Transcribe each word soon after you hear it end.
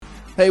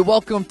Hey,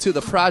 welcome to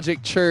the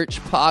Project Church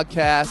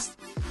podcast.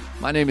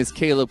 My name is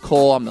Caleb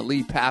Cole. I'm the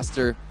lead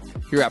pastor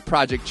here at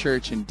Project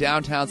Church in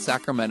downtown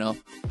Sacramento,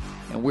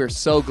 and we're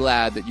so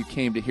glad that you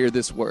came to hear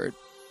this word.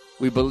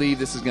 We believe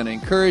this is going to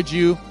encourage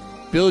you,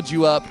 build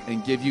you up,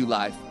 and give you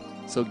life.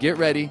 So get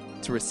ready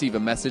to receive a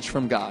message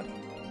from God.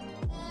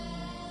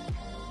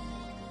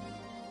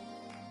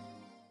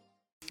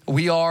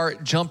 We are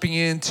jumping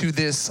into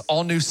this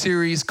all-new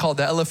series called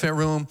The Elephant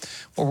Room,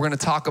 where we're going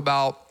to talk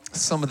about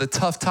some of the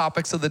tough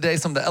topics of the day,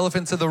 some of the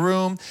elephants of the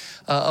room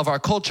of our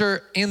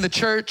culture in the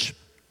church.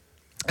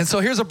 And so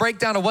here's a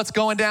breakdown of what's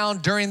going down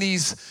during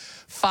these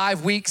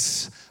 5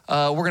 weeks.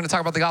 We're going to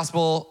talk about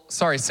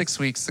 6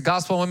 weeks. The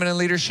gospel of women in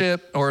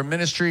leadership or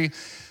ministry,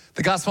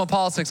 the gospel in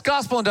politics,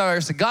 gospel in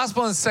diversity,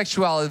 gospel in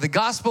sexuality, the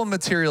gospel in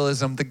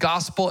materialism, the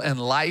gospel in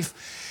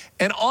life.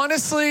 And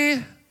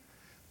honestly,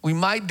 we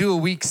might do a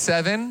week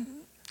 7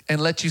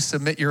 and let you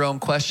submit your own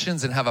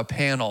questions and have a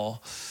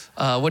panel.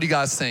 What do you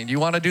guys think? Do you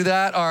want to do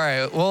that? All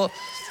right. Well,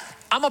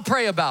 I'm going to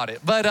pray about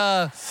it. But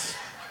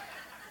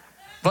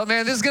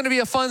man, this is going to be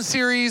a fun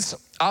series.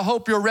 I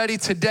hope you're ready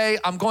today.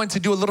 I'm going to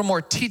do a little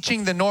more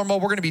teaching than normal.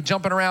 We're going to be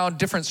jumping around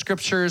different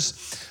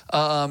scriptures,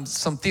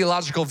 some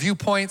theological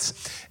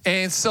viewpoints.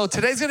 And so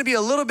today's going to be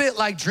a little bit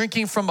like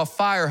drinking from a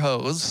fire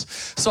hose.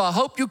 So I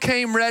hope you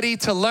came ready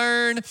to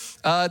learn.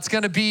 It's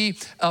going to be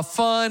a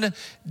fun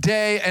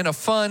day and a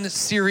fun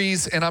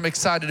series, and I'm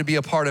excited to be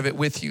a part of it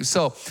with you.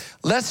 So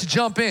let's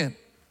jump in.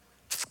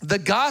 The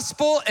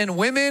gospel and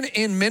women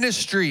in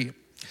ministry.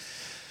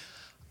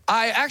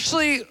 I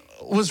actually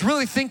was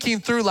really thinking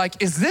through,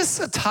 is this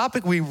a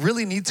topic we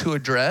really need to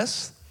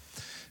address?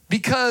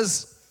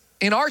 Because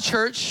in our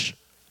church,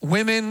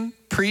 women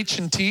preach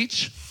and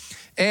teach.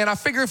 And I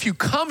figure if you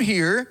come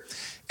here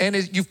and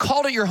you've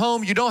called it your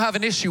home, you don't have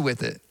an issue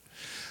with it.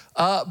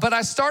 But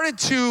I started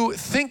to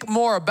think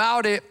more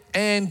about it.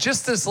 And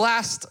just this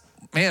last,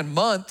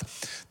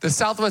 month, the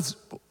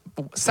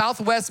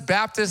Southwest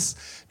Baptist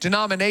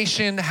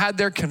denomination had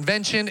their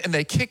convention, and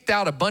they kicked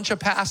out a bunch of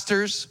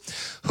pastors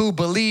who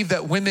believe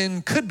that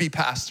women could be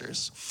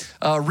pastors.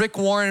 Rick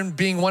Warren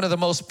being one of the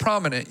most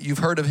prominent. You've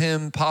heard of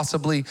him,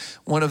 possibly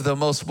one of the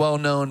most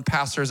well-known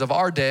pastors of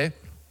our day.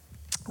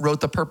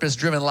 Wrote The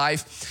Purpose-Driven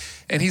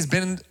Life. And he's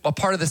been a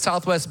part of the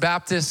Southwest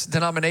Baptist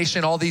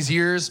denomination all these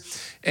years.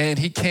 And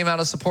he came out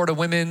in support of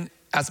women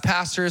as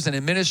pastors and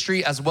in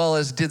ministry, as well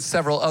as did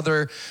several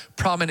other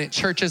prominent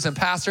churches and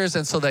pastors.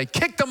 And so they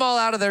kicked them all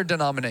out of their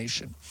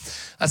denomination.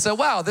 I said,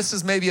 wow, this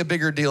is maybe a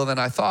bigger deal than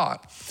I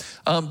thought.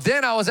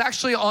 Then I was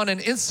actually on an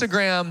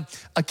Instagram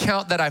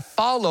account that I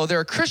follow.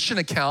 They're a Christian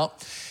account.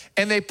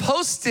 And they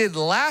posted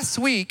last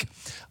week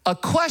a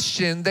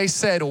question. They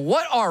said,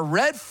 what are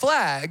red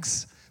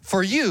flags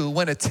for you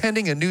when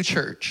attending a new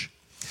church?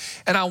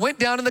 And I went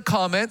down in the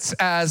comments,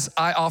 as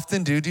I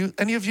often do. Do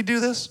any of you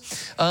do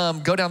this?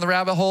 Go down the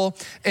rabbit hole.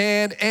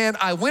 And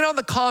I went on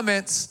the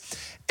comments,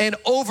 and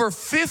over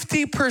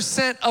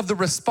 50% of the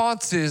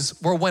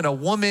responses were when a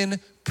woman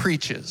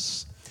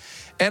preaches.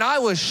 And I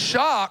was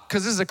shocked,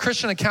 because this is a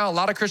Christian account, a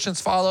lot of Christians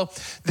follow,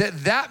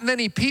 that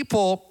many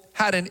people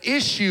had an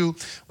issue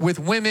with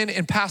women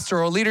in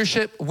pastoral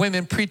leadership,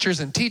 women preachers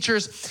and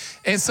teachers.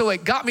 And so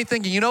it got me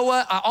thinking, you know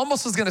what? I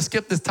almost was going to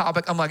skip this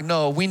topic. I'm like,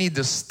 no, we need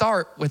to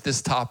start with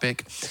this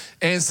topic.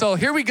 And so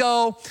here we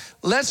go.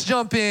 Let's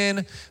jump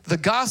in. The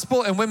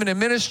gospel and women in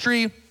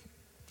ministry.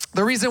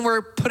 The reason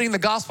we're putting the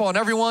gospel on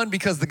everyone,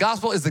 because the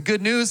gospel is the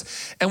good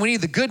news, and we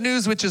need the good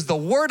news, which is the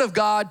word of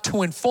God,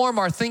 to inform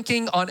our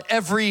thinking on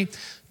every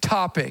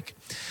topic.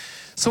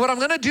 So what I'm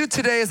going to do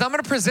today is I'm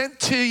going to present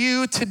to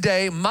you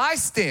today my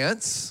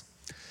stance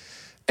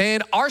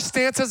and our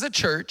stance as a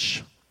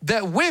church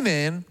that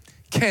women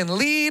can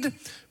lead,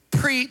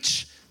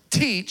 preach,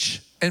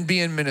 teach, and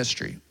be in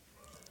ministry.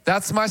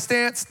 That's my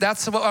stance.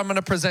 That's what I'm going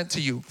to present to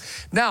you.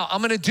 Now,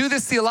 I'm going to do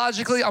this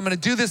theologically. I'm going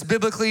to do this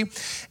biblically.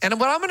 And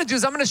what I'm going to do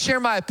is I'm going to share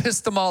my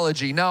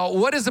epistemology. Now,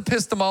 what is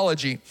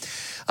epistemology?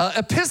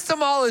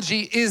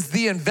 Epistemology is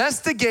the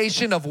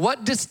investigation of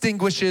what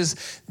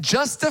distinguishes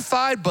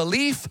justified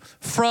belief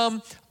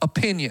from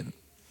opinion.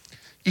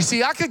 You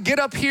see, I could get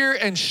up here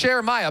and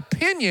share my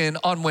opinion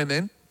on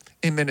women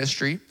in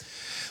ministry,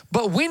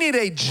 but we need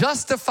a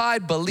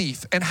justified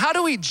belief. And how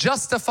do we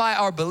justify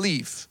our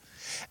belief?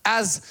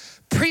 As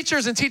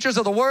preachers and teachers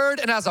of the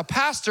word, and as a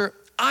pastor,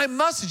 I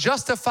must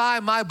justify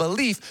my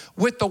belief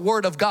with the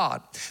word of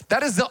God.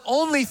 That is the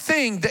only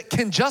thing that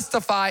can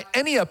justify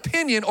any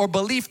opinion or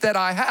belief that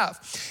I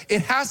have.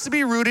 It has to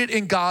be rooted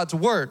in God's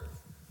word.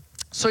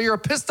 So your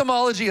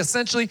epistemology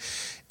essentially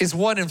is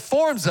what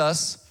informs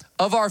us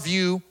of our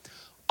view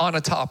on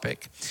a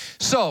topic.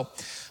 So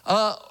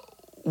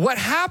what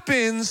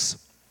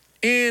happens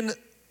in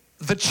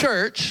the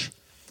church,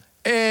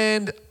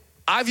 and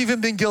I've even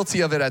been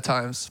guilty of it at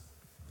times,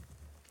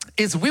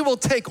 is we will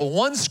take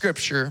one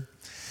scripture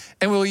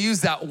and we'll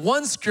use that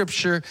one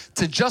scripture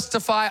to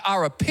justify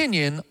our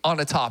opinion on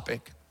a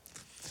topic.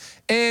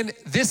 And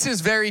this is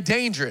very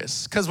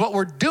dangerous because what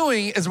we're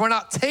doing is we're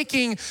not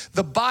taking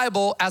the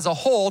Bible as a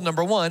whole,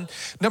 number one.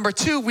 Number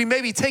two, we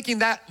may be taking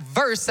that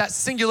verse, that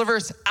singular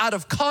verse, out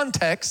of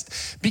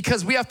context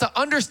because we have to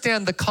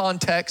understand the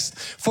context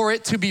for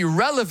it to be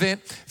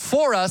relevant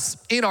for us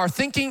in our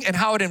thinking and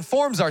how it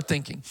informs our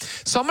thinking.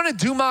 So I'm gonna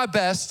do my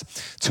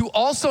best to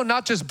also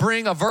not just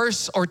bring a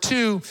verse or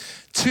two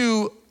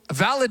to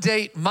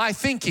validate my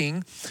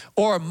thinking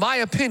or my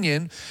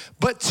opinion,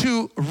 but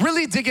to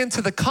really dig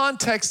into the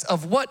context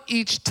of what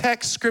each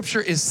text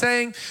scripture is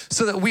saying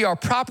so that we are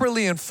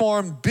properly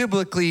informed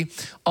biblically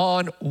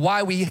on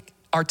why we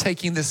are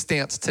taking this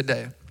stance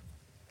today.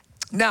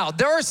 Now,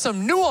 there are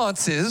some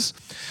nuances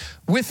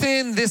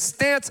within this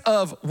stance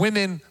of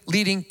women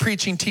leading,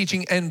 preaching,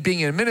 teaching, and being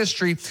in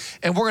ministry,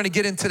 and we're gonna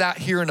get into that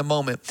here in a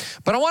moment.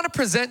 But I wanna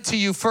present to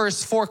you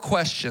first 4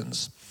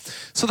 questions.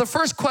 So the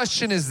first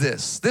question is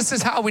this. This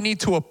is how we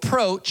need to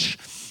approach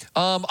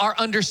our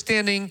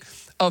understanding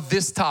of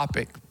this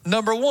topic.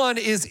 Number one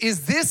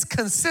is this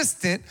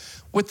consistent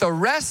with the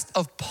rest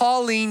of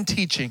Pauline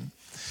teaching?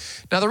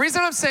 Now, the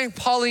reason I'm saying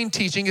Pauline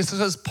teaching is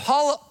because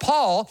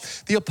Paul,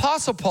 the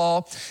Apostle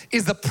Paul,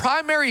 is the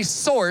primary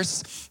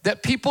source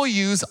that people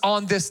use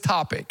on this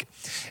topic.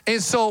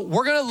 And so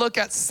we're gonna look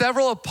at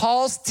several of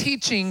Paul's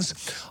teachings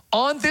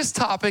on this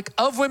topic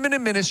of women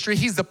in ministry.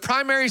 He's the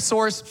primary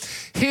source.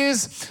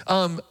 His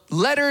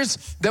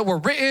letters that were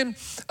written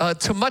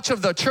to much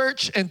of the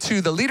church and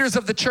to the leaders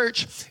of the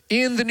church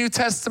in the New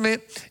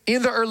Testament,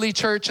 in the early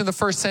church in the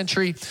first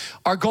century,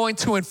 are going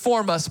to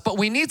inform us. But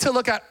we need to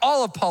look at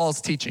all of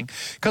Paul's teaching,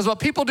 because what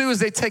people do is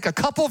they take a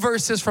couple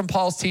verses from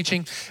Paul's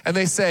teaching and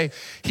they say,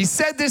 he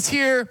said this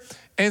here,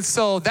 and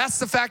so that's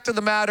the fact of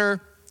the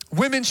matter.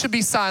 Women should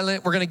be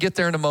silent. We're gonna get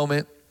there in a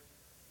moment.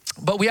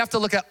 But we have to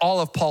look at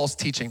all of Paul's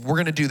teaching. We're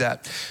gonna do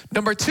that.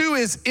 Number two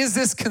is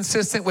this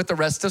consistent with the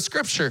rest of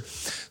Scripture?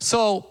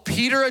 So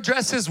Peter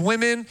addresses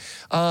women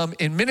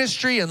in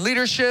ministry and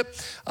leadership.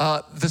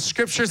 The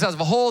Scriptures as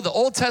a whole, the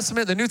Old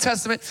Testament, the New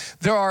Testament,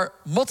 there are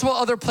multiple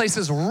other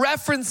places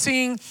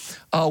referencing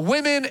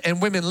women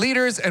and women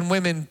leaders and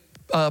women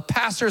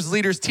pastors,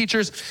 leaders,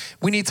 teachers.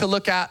 We need to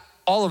look at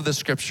all of the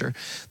Scripture.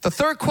 The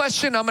third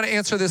question, I'm gonna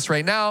answer this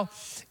right now,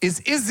 is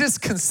this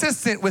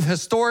consistent with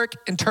historic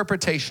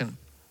interpretation?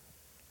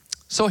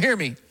 So hear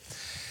me.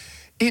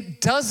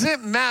 It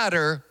doesn't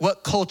matter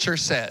what culture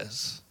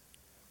says.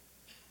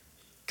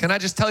 Can I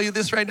just tell you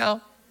this right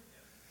now?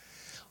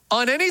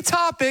 On any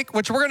topic,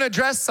 which we're gonna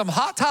address some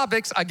hot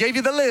topics, I gave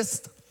you the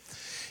list.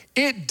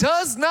 It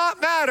does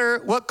not matter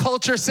what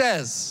culture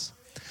says.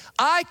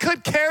 I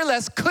could care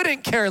less,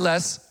 couldn't care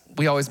less.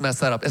 We always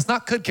mess that up. It's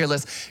not could care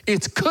less,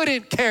 it's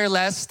couldn't care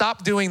less.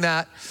 Stop doing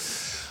that.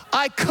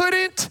 I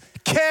couldn't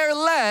care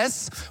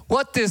less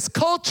what this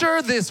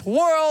culture, this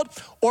world,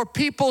 or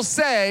people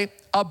say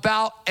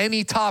about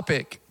any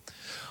topic.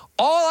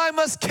 All I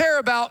must care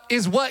about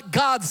is what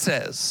God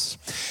says.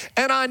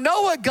 And I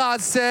know what God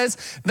says,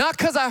 not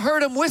because I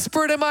heard him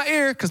whisper it in my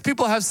ear, because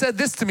people have said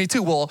this to me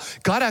too. Well,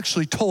 God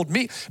actually told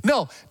me.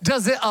 No,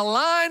 does it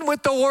align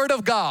with the word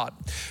of God?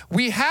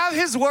 We have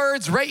his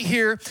words right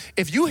here.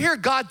 If you hear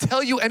God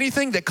tell you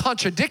anything that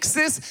contradicts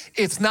this,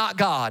 it's not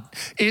God,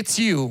 it's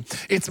you.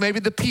 It's maybe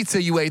the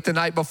pizza you ate the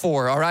night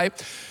before, all right?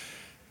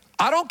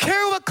 I don't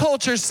care what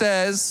culture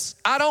says.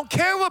 I don't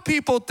care what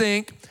people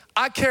think.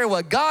 I care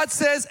what God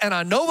says, and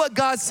I know what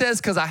God says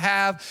because I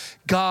have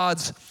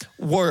God's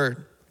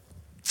word.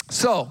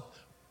 So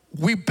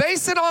we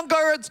base it on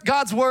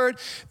God's word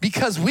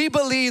because we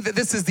believe that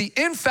this is the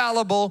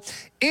infallible,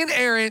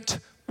 inerrant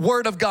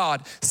word of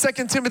God.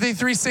 2 Timothy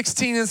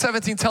 3:16 and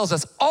 17 tells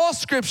us all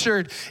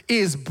scripture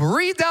is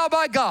breathed out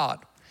by God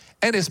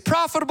and is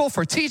profitable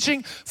for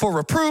teaching, for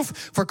reproof,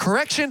 for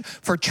correction,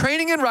 for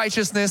training in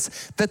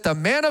righteousness, that the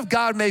man of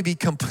God may be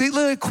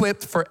completely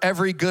equipped for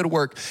every good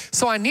work.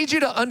 So I need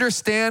you to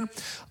understand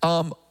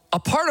a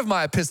part of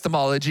my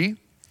epistemology,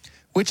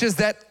 which is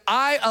that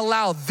I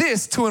allow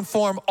this to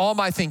inform all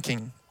my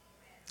thinking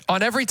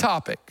on every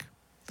topic.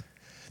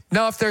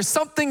 Now, if there's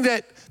something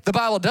that the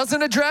Bible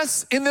doesn't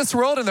address in this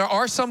world, and there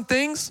are some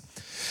things,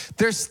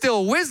 there's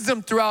still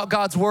wisdom throughout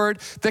God's word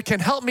that can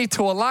help me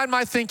to align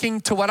my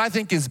thinking to what I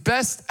think is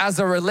best as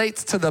it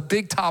relates to the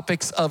big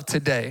topics of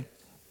today.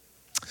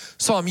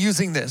 So I'm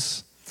using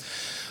this.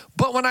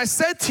 But when I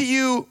said to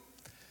you,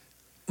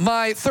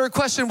 my third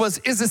question was,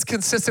 is this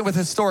consistent with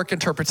historic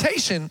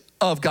interpretation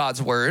of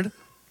God's word?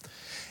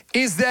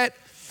 Is that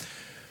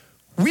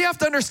we have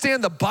to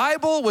understand the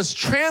Bible was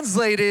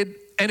translated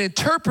and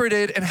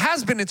interpreted and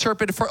has been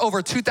interpreted for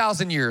over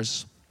 2,000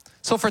 years.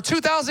 So for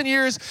 2,000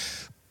 years,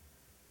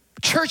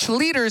 church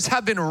leaders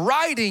have been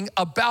writing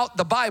about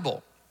the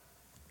Bible.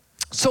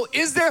 So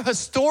is there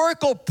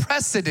historical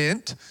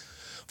precedent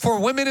for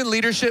women in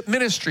leadership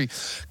ministry?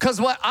 Because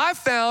what I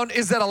found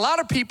is that a lot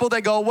of people,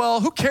 they go,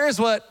 well, who cares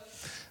what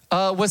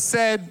was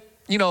said,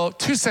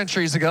 2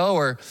 centuries ago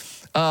or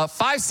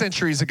 5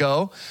 centuries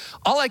ago?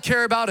 All I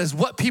care about is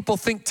what people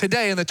think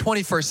today in the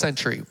 21st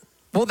century.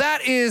 Well,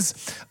 that is,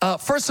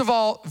 first of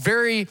all,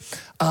 very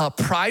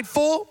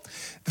prideful,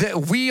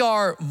 that we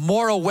are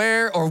more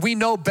aware or we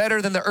know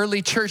better than the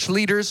early church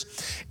leaders.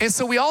 And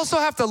so we also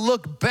have to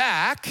look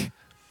back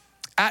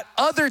at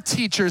other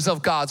teachers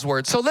of God's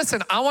word. So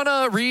listen, I want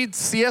to read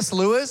C.S.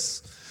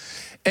 Lewis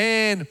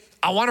and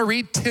I want to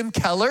read Tim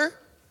Keller.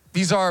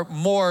 These are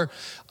more,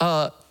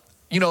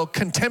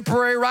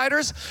 contemporary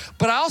writers,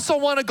 but I also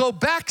want to go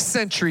back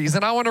centuries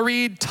and I want to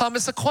read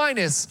Thomas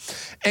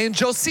Aquinas and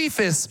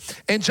Josephus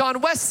and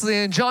John Wesley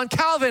and John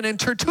Calvin and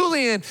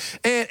Tertullian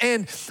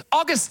and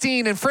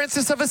Augustine and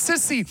Francis of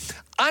Assisi.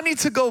 I need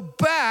to go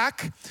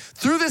back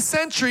through the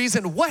centuries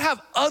and what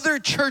have other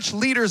church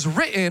leaders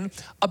written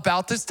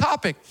about this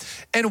topic.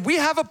 And we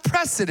have a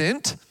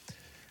precedent.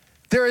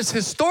 There is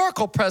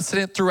historical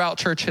precedent throughout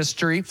church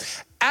history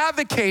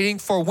advocating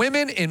for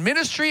women in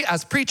ministry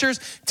as preachers,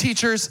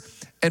 teachers,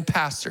 and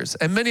pastors.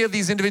 And many of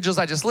these individuals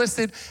I just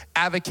listed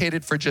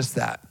advocated for just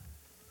that.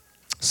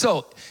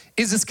 So,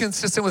 is this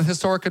consistent with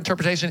historic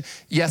interpretation?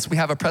 Yes, we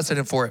have a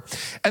precedent for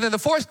it. And then the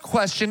fourth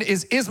question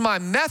is my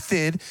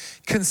method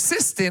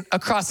consistent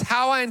across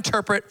how I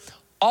interpret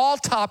all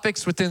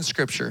topics within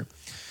Scripture?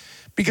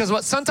 Because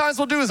what sometimes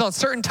we'll do is on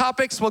certain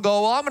topics, we'll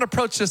go, well, I'm gonna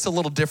approach this a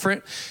little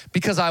different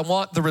because I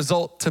want the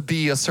result to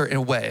be a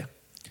certain way.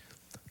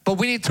 But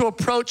we need to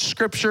approach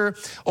Scripture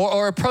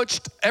or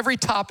approach every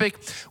topic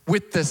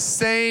with the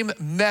same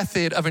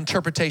method of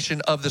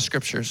interpretation of the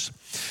Scriptures.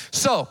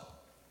 So,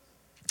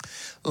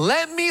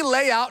 let me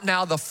lay out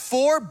now the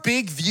 4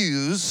 big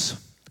views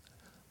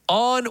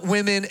on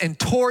women and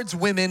towards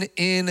women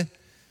in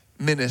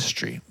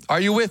ministry. Are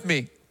you with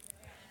me?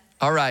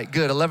 All right,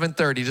 good,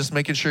 11:30, just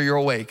making sure you're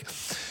awake.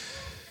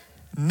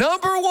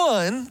 Number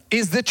 1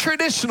 is the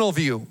traditional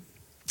view.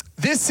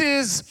 This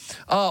is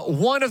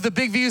one of the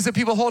big views that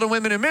people hold on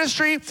women in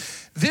ministry.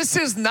 This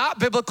is not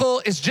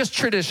biblical, it's just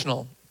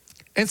traditional.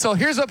 And so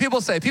here's what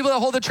people say. People that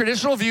hold the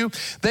traditional view,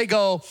 they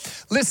go,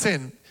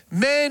 listen,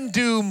 men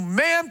do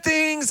man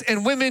things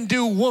and women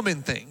do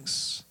woman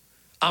things.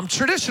 I'm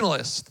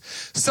traditionalist.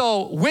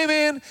 So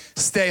women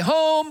stay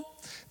home,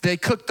 they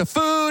cook the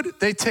food,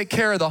 they take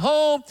care of the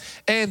home,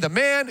 and the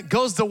man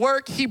goes to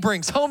work, he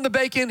brings home the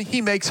bacon,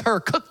 he makes her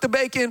cook the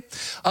bacon.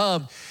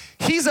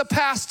 He's a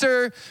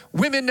pastor.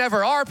 Women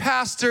never are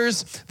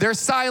pastors. They're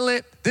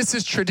silent. This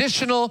is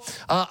traditional.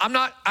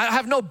 I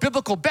have no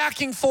biblical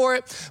backing for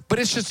it, but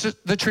it's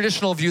just the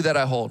traditional view that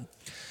I hold.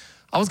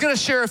 I was gonna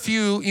share a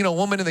few,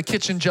 woman in the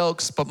kitchen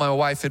jokes, but my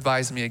wife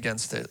advised me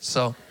against it.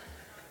 So,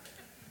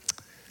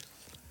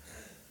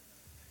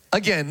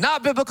 again,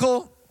 not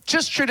biblical,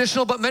 just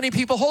traditional, but many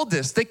people hold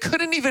this. They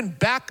couldn't even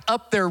back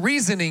up their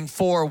reasoning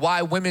for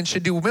why women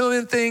should do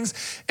women things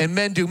and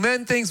men do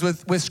men things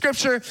with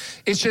Scripture.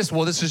 It's just,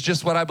 well, this is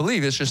just what I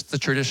believe. It's just the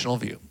traditional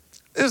view.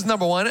 This is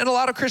number 1, and a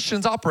lot of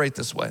Christians operate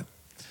this way.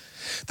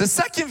 The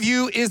second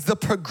view is the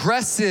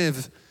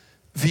progressive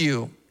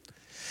view.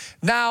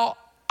 Now,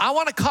 I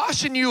want to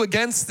caution you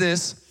against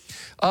this,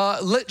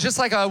 just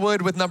like I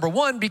would with number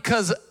 1,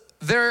 because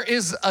there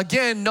is,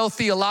 again, no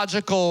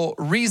theological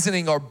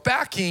reasoning or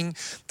backing.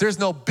 There's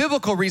no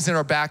biblical reason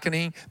or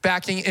backing.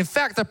 In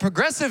fact, the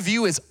progressive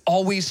view is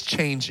always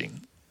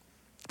changing,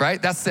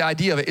 right? That's the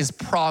idea of it, is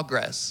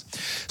progress.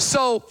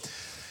 So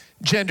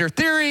gender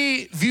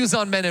theory, views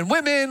on men and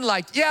women,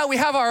 we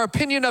have our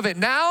opinion of it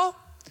now,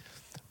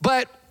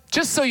 but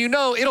just so you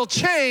know, it'll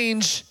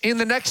change in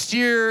the next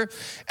year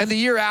and the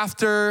year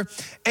after,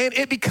 and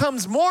it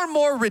becomes more and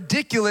more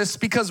ridiculous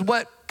because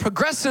what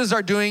progressives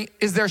are doing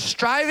is they're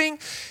striving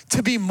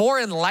to be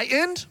more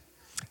enlightened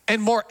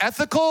and more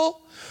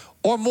ethical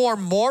or more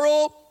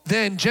moral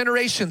than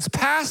generations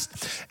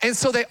past, and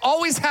so they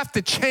always have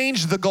to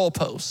change the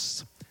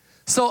goalposts.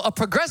 So a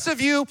progressive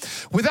view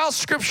without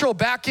scriptural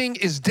backing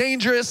is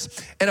dangerous,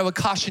 and I would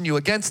caution you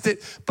against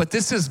it, but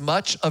this is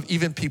much of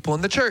even people in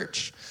the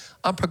church.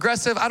 I'm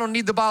progressive. I don't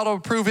need the Bible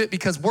to prove it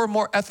because we're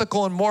more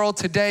ethical and moral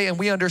today, and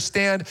we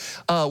understand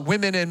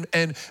women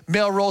and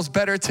male roles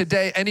better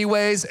today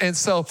anyways, and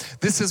so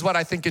this is what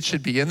I think it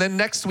should be. And then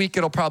next week,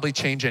 it'll probably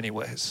change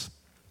anyways.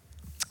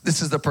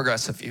 This is the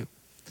progressive view.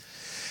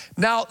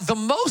 Now, the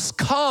most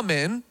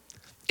common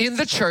in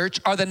the church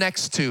are the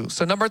next 2.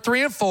 So number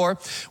 3 and 4,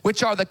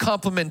 which are the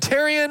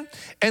complementarian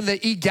and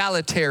the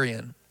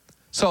egalitarian.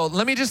 So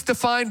let me just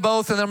define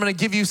both, and then I'm gonna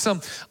give you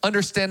some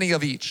understanding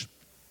of each.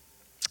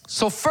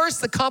 So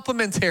first, the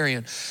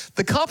complementarian.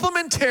 The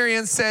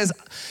complementarian says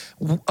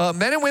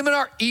men and women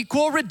are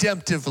equal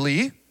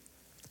redemptively,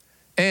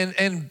 and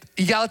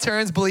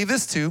egalitarians believe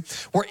this too.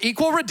 We're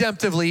equal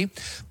redemptively,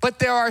 but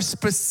there are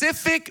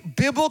specific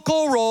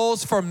biblical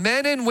roles for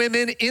men and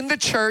women in the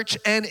church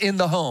and in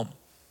the home.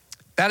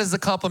 That is the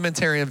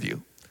complementarian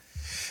view.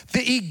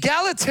 The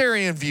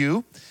egalitarian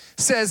view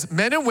says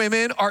men and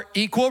women are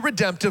equal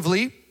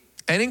redemptively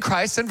and in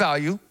Christ and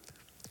value,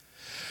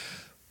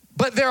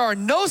 but there are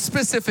no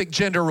specific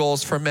gender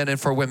roles for men and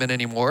for women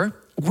anymore.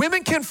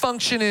 Women can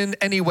function in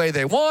any way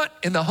they want,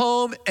 in the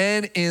home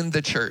and in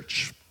the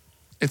church.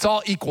 It's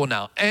all equal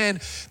now.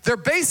 And their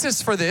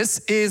basis for this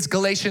is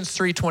Galatians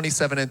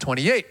 3:27 and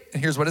 28.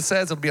 And here's what it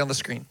says, it'll be on the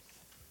screen.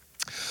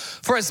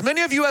 For as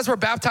many of you as were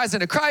baptized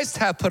into Christ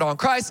have put on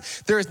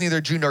Christ. There is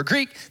neither Jew nor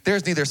Greek. There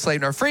is neither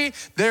slave nor free.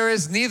 There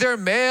is neither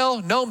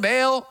no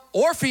male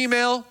or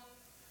female.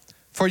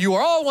 For you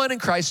are all one in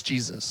Christ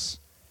Jesus.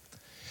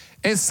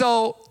 And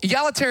so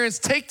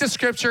egalitarians take the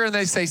scripture and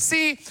they say,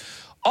 see,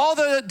 all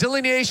the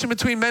delineation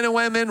between men and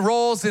women,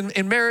 roles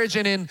in marriage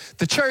and in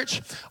the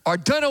church are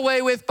done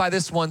away with by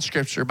this one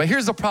scripture. But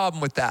here's the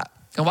problem with that.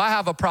 And why I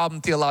have a problem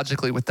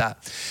theologically with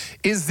that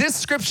is this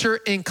scripture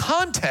in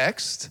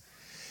context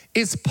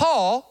is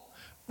Paul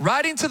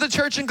writing to the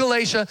church in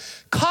Galatia,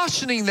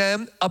 cautioning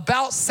them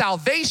about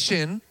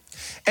salvation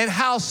and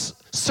how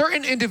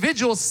certain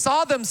individuals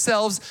saw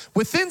themselves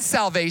within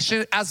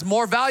salvation as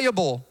more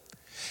valuable.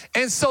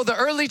 And so the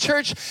early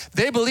church,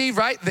 they believe,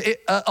 right,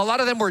 a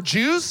lot of them were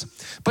Jews,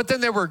 but then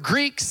there were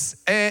Greeks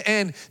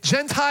and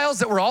Gentiles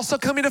that were also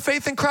coming to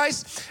faith in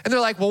Christ. And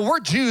they're like, well, we're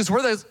Jews,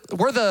 we're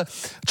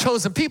the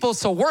chosen people,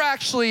 so we're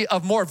actually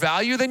of more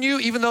value than you,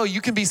 even though you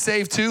can be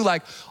saved too.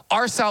 Like,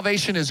 our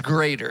salvation is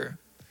greater.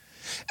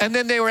 And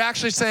then they were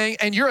actually saying,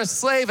 and you're a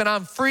slave and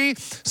I'm free,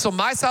 so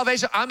my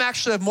salvation, I'm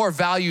actually of more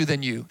value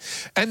than you.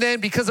 And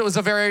then because it was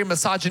a very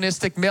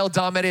misogynistic,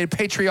 male-dominated,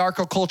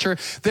 patriarchal culture,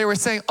 they were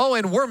saying, oh,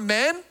 and we're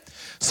men,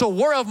 so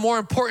we're of more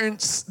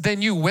importance than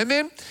you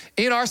women.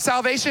 In our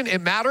salvation,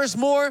 it matters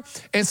more,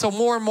 and so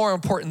more and more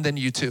important than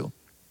you too.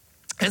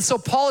 And so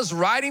Paul is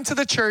writing to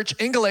the church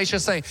in Galatia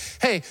saying,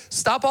 hey,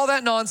 stop all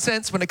that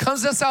nonsense. When it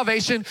comes to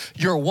salvation,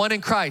 you're one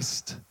in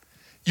Christ.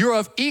 You're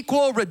of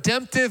equal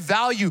redemptive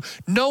value.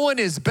 No one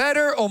is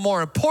better or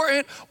more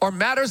important or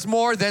matters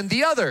more than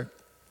the other.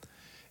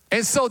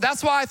 And so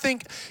that's why I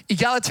think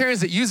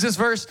egalitarians that use this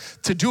verse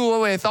to do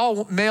away with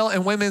all male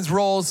and women's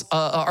roles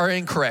are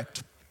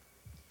incorrect.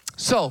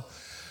 So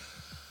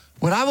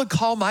what I would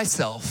call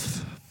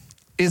myself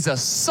is a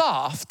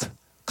soft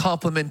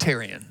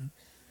complementarian.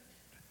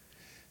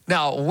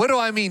 Now, what do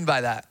I mean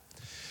by that?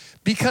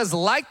 Because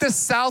like the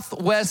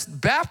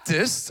Southwest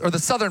Baptists, or the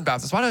Southern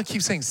Baptists, why do I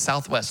keep saying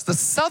Southwest? The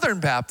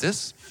Southern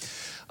Baptists,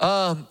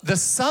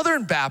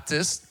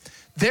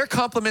 they're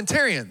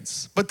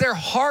complementarians, but they're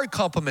hard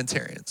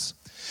complementarians,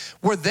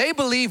 where they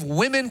believe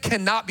women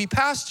cannot be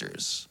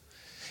pastors.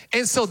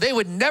 And so they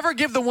would never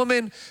give the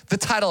woman the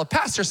title of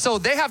pastor. So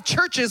they have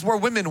churches where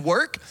women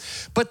work,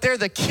 but they're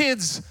the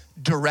kids'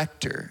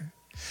 director.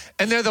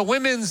 And they're the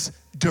women's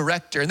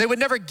director. And they would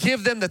never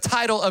give them the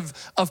title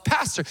of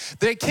pastor.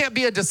 They can't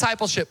be a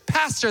discipleship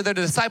pastor, they're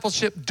the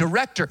discipleship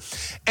director.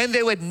 And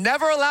they would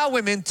never allow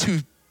women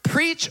to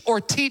preach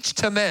or teach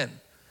to men.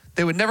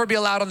 They would never be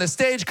allowed on the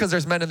stage because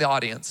there's men in the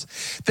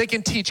audience. They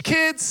can teach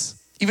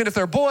kids, even if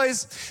they're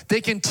boys. They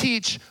can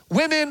teach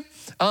women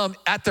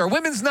at their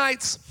women's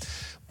nights,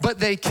 but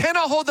they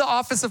cannot hold the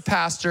office of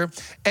pastor,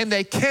 and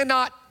they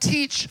cannot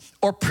teach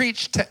or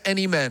preach to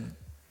any men.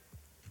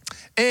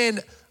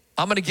 And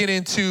I'm gonna get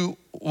into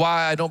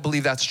why I don't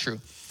believe that's true.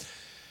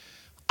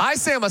 I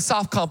say I'm a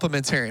soft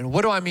complementarian.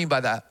 What do I mean by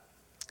that?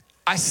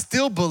 I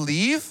still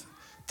believe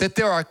that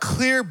there are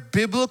clear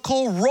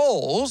biblical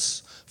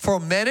roles for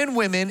men and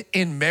women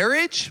in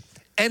marriage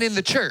and in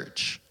the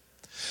church.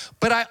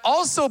 But I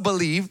also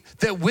believe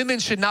that women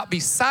should not be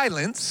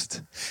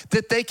silenced,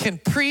 that they can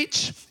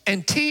preach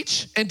and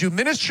teach and do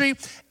ministry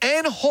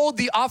and hold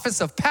the office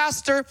of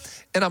pastor.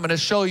 And I'm gonna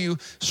show you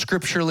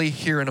scripturally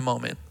here in a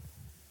moment.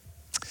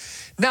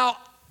 Now,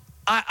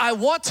 I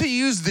want to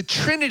use the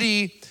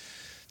Trinity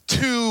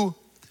to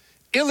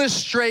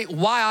illustrate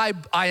why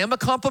I am a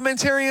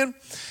complementarian,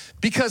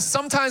 because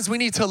sometimes we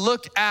need to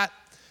look at,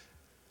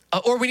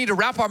 or we need to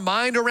wrap our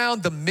mind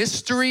around the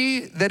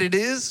mystery that it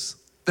is,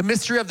 the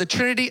mystery of the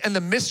Trinity and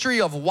the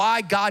mystery of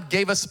why God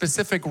gave us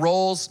specific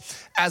roles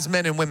as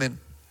men and women.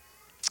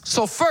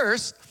 So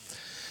first,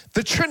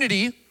 the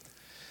Trinity,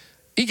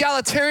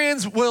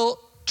 egalitarians will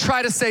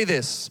try to say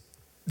this.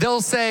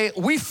 They'll say,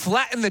 we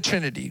flatten the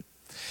Trinity.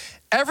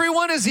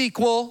 Everyone is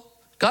equal.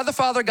 God the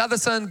Father, God the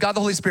Son, God the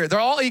Holy Spirit. They're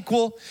all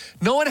equal.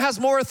 No one has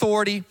more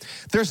authority.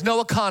 There's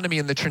no economy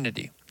in the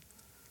Trinity.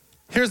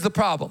 Here's the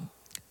problem,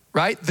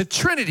 right? The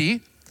Trinity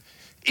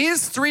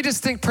is three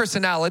distinct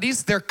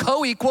personalities. They're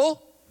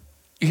co-equal.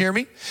 You hear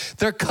me?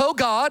 They're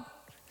co-God.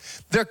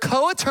 They're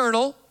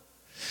co-eternal.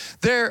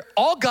 They're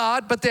all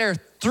God, but they're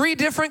three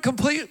different,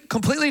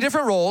 completely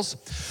different roles.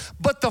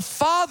 But the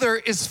Father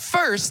is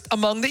first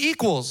among the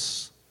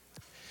equals.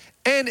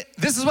 And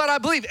this is what I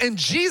believe. And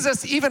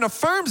Jesus even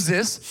affirms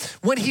this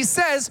when he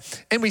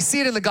says, and we see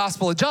it in the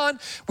Gospel of John,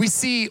 we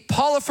see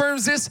Paul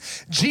affirms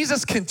this.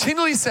 Jesus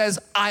continually says,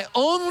 I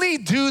only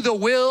do the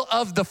will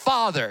of the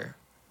Father.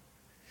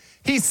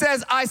 He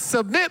says, I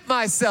submit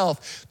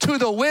myself to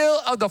the will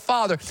of the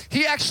Father.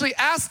 He actually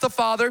asked the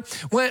Father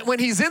when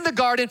he's in the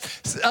garden,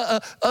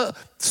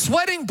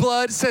 sweating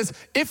blood, says,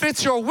 if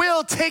it's your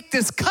will, take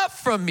this cup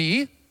from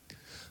me,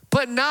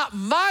 but not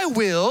my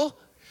will,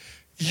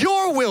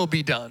 your will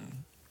be done.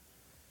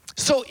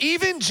 So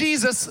even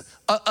Jesus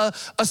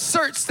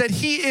asserts that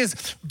he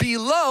is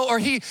below, or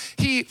he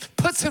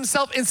puts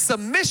himself in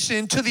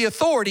submission to the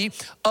authority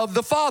of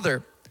the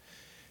Father.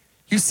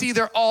 You see,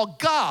 they're all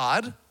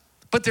God,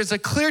 but there's a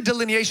clear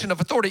delineation of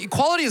authority.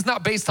 Equality is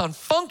not based on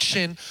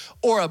function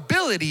or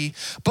ability,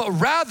 but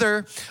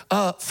rather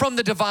from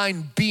the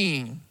divine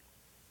being.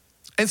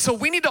 And so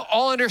we need to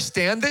all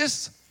understand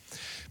this,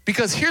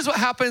 because here's what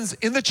happens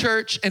in the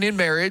church and in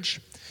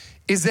marriage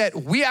is that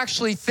we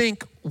actually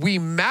think we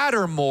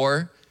matter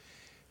more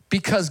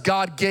because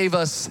God gave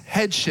us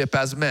headship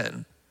as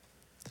men.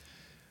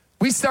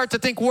 We start to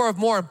think we're of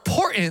more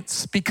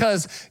importance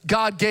because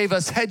God gave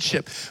us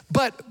headship.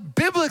 But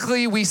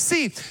biblically we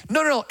see,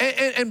 no.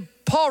 And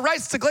Paul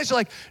writes to Galatia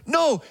like,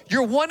 no,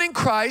 you're one in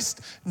Christ.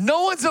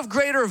 No one's of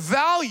greater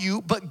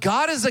value, but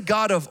God is a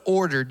God of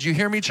order. Do you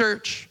hear me,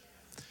 church?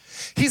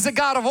 He's a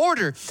God of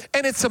order,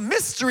 and it's a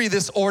mystery,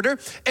 this order,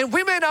 and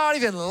we may not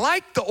even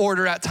like the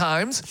order at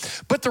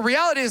times, but the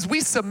reality is we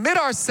submit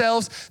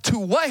ourselves to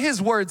what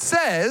his word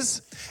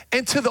says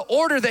and to the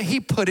order that he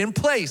put in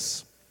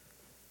place.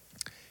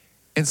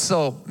 And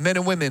so men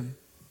and women,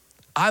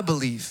 I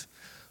believe,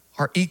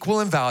 are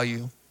equal in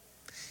value,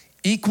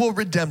 equal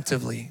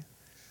redemptively,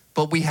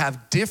 but we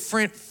have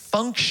different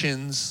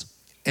functions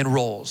and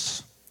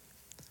roles.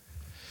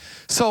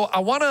 So I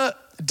want to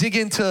dig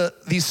into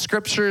these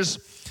scriptures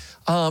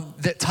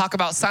that talk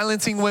about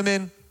silencing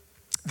women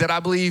that I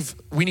believe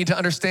we need to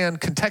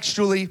understand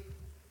contextually.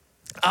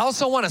 I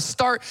also want to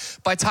start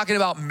by talking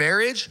about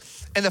marriage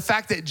and the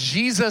fact that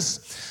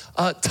Jesus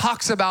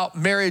talks about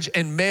marriage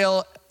and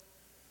male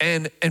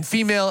and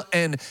female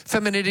and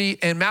femininity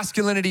and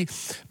masculinity,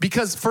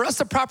 because for us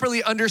to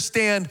properly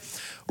understand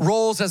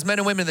roles as men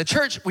and women in the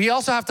church, we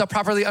also have to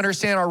properly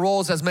understand our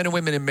roles as men and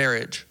women in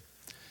marriage.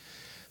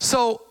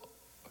 So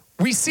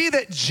we see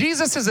that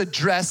Jesus is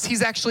addressed,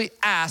 he's actually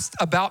asked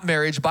about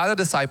marriage by the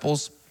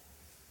disciples,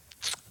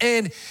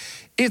 and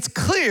it's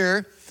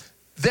clear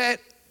that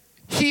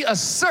he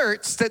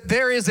asserts that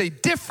there is a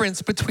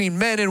difference between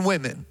men and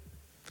women.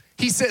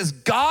 He says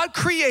God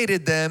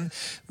created them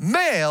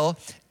male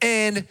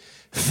and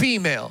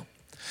female.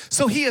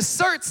 So he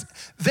asserts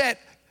that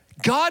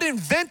God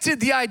invented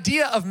the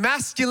idea of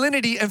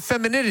masculinity and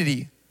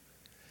femininity.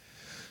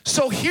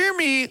 So hear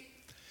me,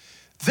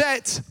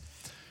 that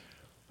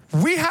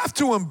we have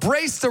to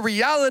embrace the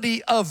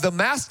reality of the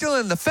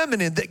masculine and the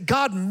feminine, that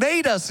God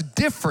made us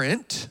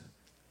different.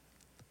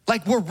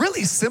 Like, we're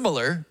really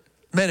similar,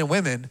 men and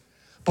women,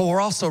 but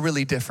we're also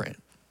really different.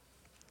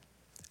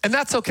 And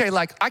that's okay.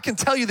 Like, I can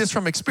tell you this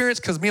from experience,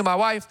 because me and my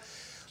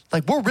wife,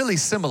 like, we're really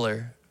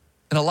similar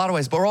in a lot of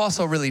ways, but we're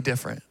also really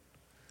different.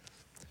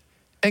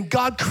 And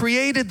God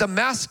created the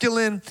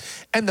masculine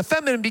and the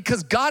feminine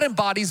because God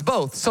embodies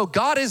both. So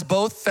God is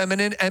both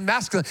feminine and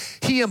masculine.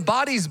 He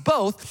embodies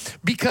both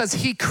because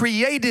he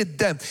created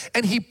them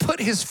and he put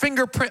his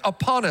fingerprint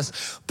upon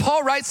us.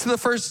 Paul writes to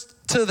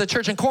the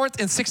church in Corinth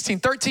in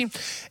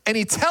 16:13, and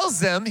he tells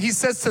them, he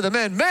says to the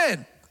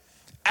men,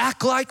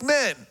 act like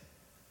men.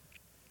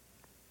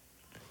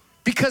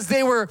 Because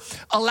they were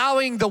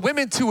allowing the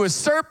women to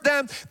usurp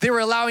them. They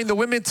were allowing the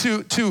women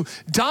to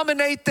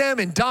dominate them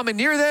and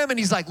domineer them. And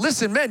he's like,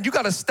 listen, men, you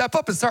got to step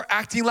up and start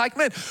acting like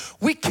men.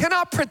 We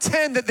cannot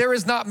pretend that there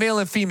is not male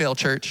and female,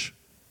 church,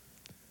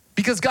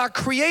 because God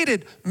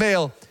created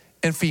male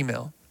and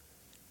female.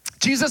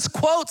 Jesus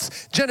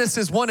quotes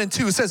Genesis 1 and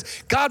 2. It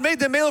says, God made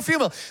them male and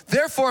female.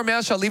 Therefore, a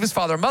man shall leave his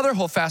father and mother,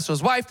 hold fast to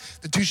his wife.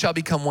 The two shall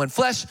become one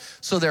flesh.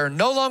 So they are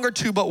no longer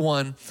two, but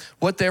one.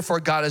 What therefore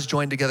God has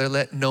joined together,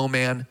 let no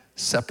man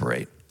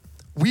separate.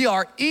 We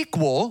are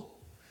equal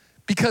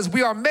because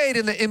we are made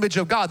in the image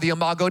of God, the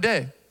Imago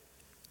Dei.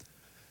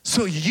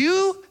 So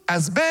you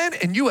as men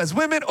and you as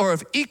women are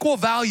of equal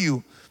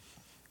value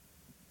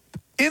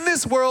in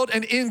this world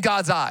and in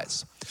God's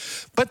eyes.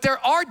 But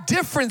there are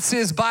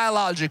differences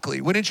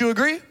biologically. Wouldn't you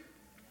agree?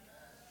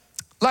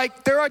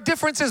 Like, there are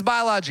differences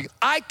biologically.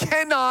 I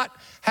cannot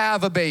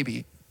have a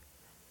baby.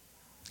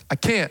 I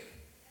can't.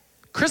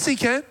 Chrissy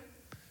can.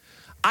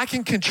 I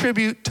can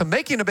contribute to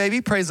making a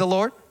baby, praise the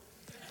Lord.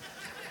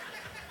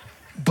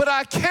 But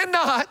I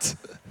cannot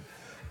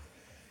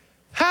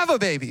have a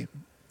baby.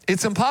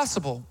 It's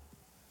impossible.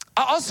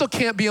 I also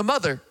can't be a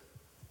mother.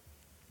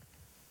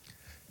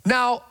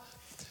 Now,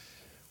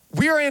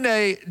 we are in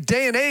a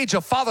day and age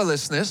of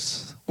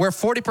fatherlessness where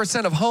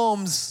 40% of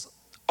homes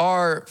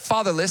are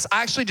fatherless.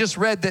 I actually just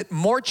read that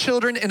more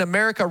children in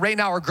America right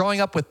now are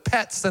growing up with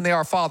pets than they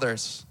are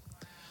fathers.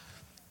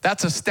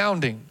 That's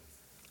astounding.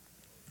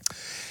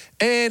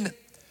 And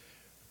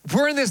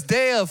we're in this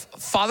day of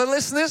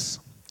fatherlessness,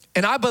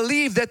 and I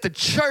believe that the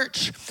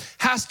church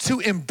has to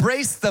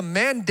embrace the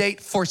mandate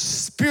for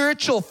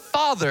spiritual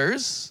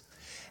fathers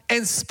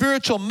and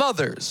spiritual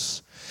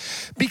mothers.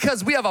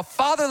 Because we have a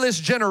fatherless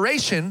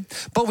generation,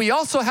 but we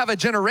also have a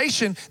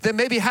generation that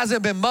maybe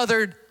hasn't been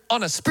mothered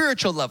on a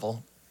spiritual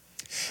level.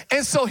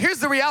 And so here's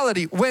the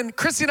reality. When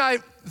Chrissy and I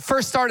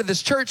first started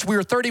this church, we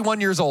were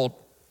 31 years old.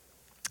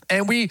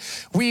 And we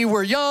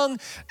were young,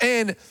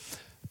 and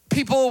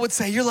people would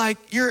say,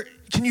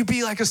 can you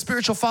be like a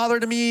spiritual father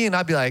to me? And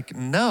I'd be like,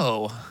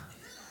 no.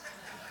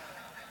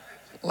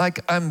 Like,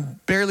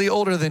 I'm barely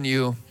older than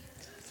you.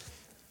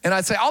 And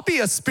I'd say, I'll be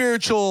a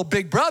spiritual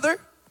big brother.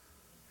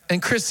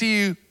 And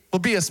Chrissy will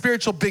be a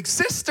spiritual big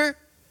sister.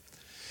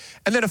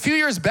 And then a few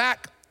years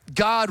back,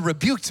 God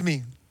rebuked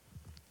me.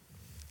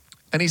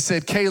 And he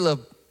said,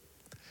 Caleb,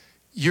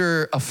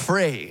 you're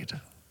afraid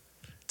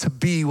to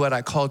be what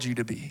I called you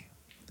to be.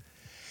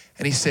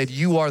 And he said,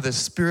 you are the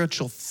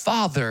spiritual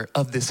father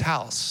of this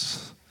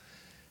house.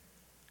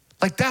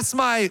 Like, that's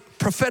my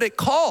prophetic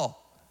call.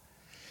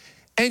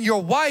 And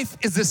your wife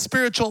is the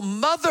spiritual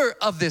mother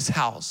of this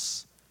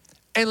house.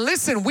 And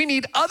listen, we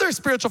need other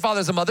spiritual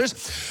fathers and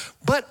mothers,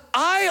 but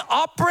I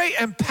operate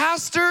and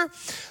pastor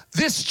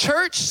this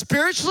church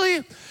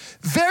spiritually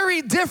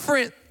very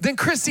different than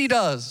Chrissy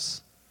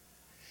does.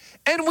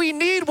 And we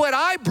need what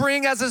I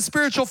bring as a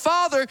spiritual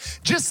father,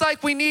 just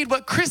like we need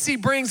what Chrissy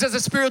brings as a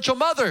spiritual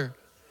mother.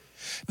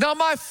 Now,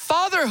 my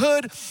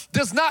fatherhood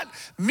does not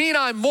mean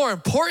I'm more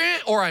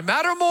important or I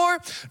matter more,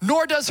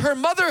 nor does her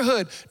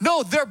motherhood.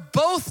 No, they're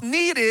both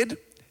needed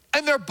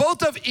and they're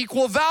both of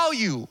equal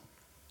value.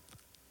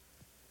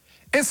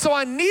 And so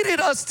I needed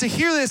us to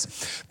hear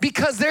this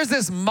because there's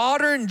this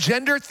modern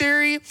gender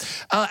theory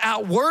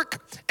at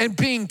work and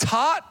being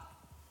taught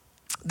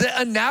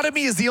that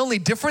anatomy is the only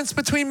difference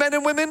between men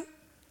and women,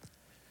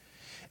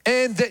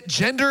 and that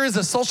gender is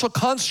a social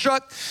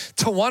construct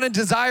to want and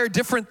desire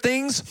different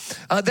things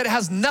that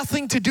has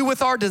nothing to do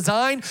with our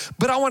design.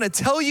 But I want to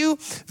tell you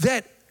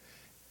that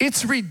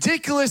it's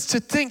ridiculous to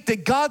think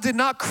that God did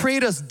not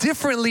create us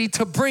differently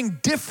to bring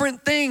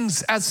different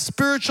things as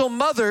spiritual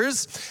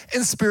mothers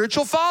and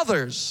spiritual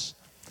fathers.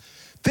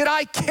 That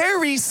I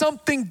carry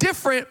something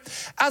different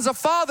as a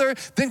father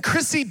than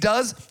Chrissy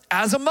does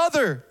as a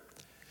mother.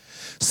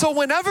 So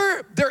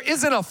whenever there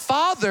isn't a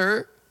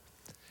father,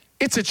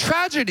 it's a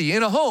tragedy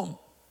in a home.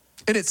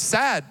 And it's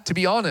sad, to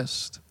be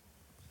honest.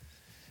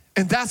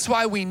 And that's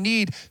why we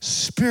need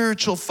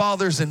spiritual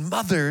fathers and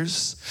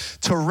mothers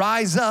to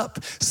rise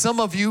up. Some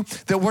of you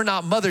that were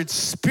not mothered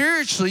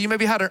spiritually, you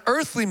maybe had an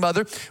earthly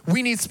mother.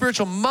 We need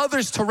spiritual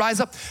mothers to rise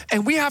up.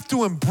 And we have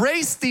to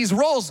embrace these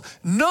roles.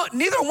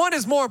 Neither one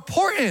is more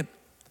important.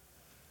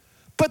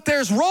 But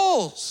there's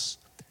roles.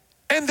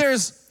 And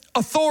there's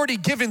authority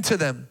given to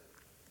them.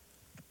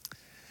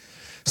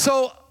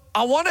 So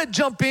I want to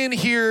jump in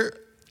here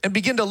and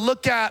begin to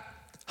look at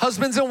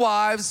husbands and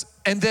wives,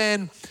 and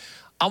then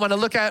I want to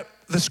look at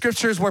the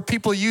scriptures where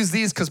people use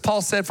these, because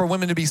Paul said for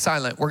women to be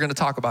silent. We're going to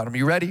talk about them.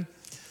 You ready?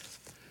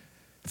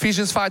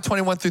 Ephesians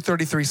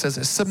 5:21-33 says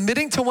this: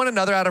 submitting to one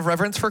another out of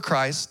reverence for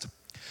Christ.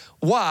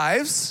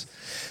 Wives,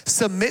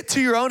 submit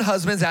to your own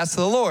husbands as to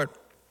the Lord.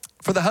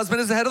 For the husband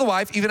is the head of the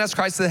wife, even as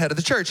Christ is the head of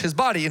the church, his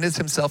body, and is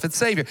himself its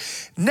Savior.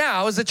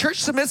 Now, as the church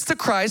submits to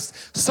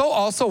Christ, so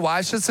also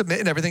wives should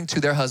submit in everything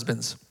to their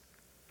husbands.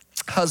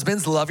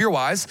 Husbands, love your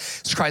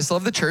wives as Christ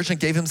loved the church and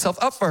gave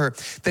himself up for her,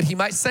 that he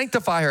might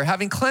sanctify her,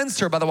 having cleansed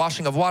her by the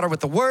washing of water with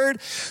the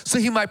word, so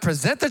he might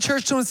present the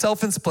church to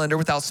himself in splendor,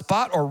 without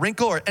spot or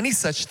wrinkle or any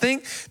such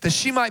thing, that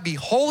she might be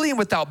holy and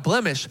without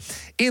blemish.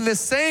 In the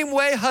same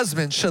way,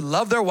 husbands should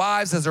love their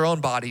wives as their own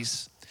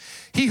bodies.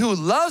 He who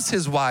loves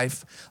his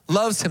wife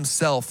loves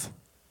himself.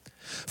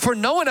 For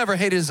no one ever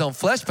hated his own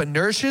flesh, but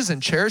nourishes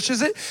and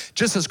cherishes it,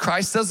 just as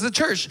Christ does the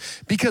church,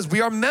 because we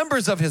are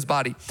members of his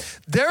body.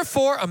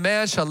 Therefore, a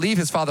man shall leave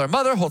his father and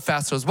mother, hold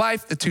fast to his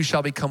wife, the two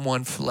shall become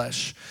one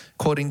flesh.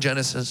 Quoting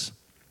Genesis.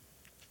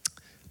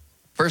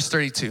 Verse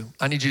 32,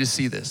 I need you to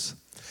see this.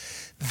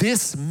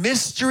 This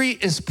mystery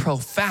is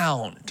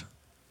profound,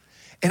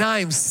 and I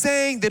am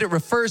saying that it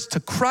refers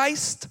to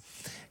Christ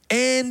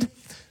and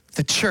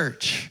the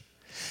church.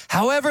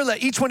 However,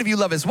 let each one of you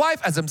love his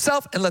wife as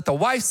himself, and let the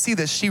wife see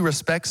that she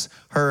respects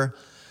her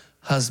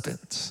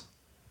husband.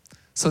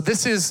 So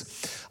this is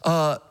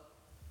the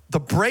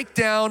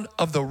breakdown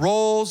of the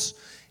roles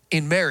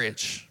in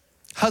marriage,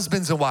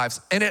 husbands and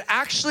wives. And it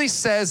actually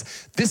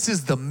says this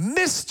is the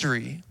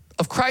mystery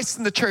of Christ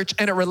in the church,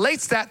 and it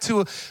relates that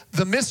to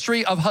the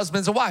mystery of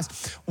husbands and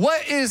wives.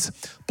 What is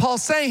Paul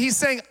saying? He's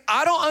saying,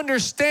 I don't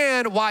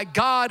understand why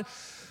God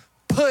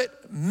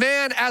put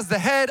man as the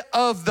head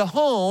of the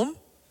home,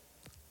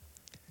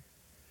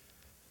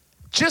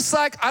 just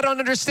like I don't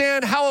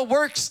understand how it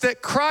works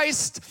that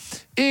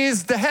Christ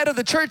is the head of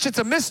the church. It's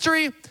a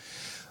mystery,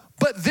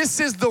 but this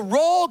is the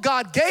role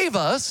God gave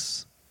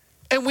us,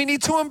 and we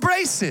need to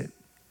embrace it.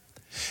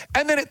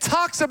 And then it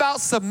talks about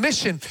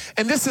submission,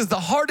 and this is the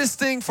hardest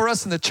thing for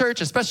us in the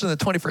church, especially in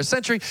the 21st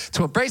century,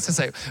 to embrace and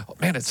say, oh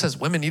man, it says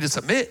women need to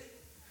submit.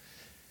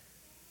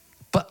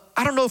 But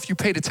I don't know if you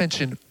paid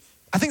attention.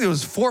 I think there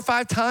was 4 or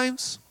 5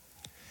 times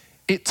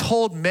it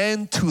told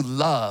men to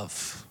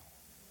love.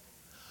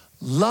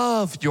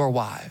 Love your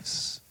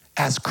wives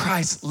as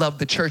Christ loved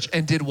the church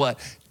and did what?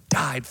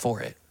 Died for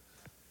it.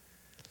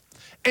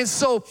 And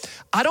so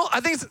I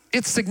think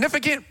it's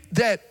significant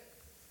that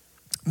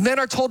men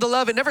are told to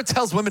love. It never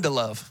tells women to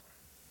love.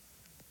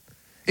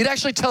 It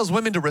actually tells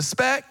women to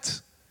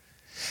respect,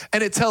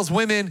 and it tells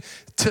women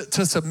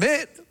to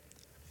submit,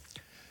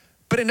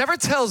 but it never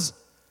tells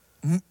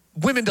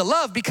women to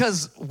love,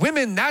 because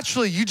women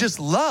naturally, you just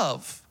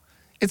love.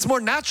 It's more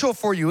natural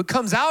for you. It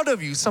comes out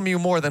of you, some of you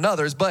more than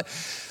others, but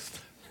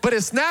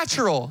it's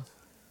natural.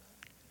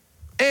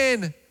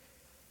 And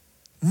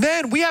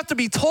Men, we have to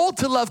be told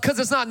to love because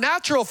it's not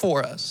natural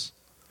for us.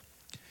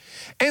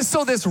 And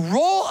so this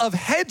role of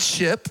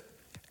headship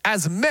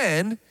as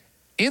men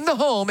in the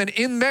home and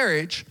in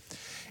marriage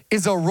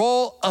is a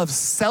role of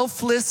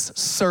selfless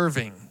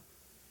serving,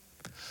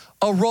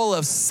 a role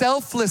of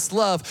selfless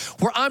love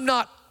where I'm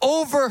not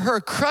over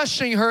her,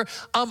 crushing her,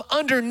 I'm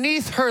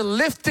underneath her,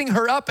 lifting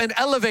her up and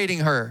elevating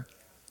her.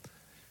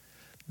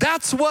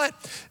 That's what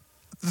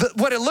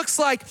it looks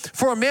like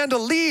for a man to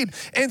lead.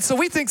 And so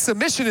we think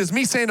submission is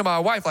me saying to my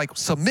wife, like,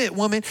 submit,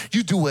 woman,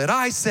 you do what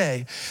I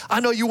say. I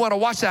know you want to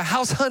watch that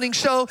house hunting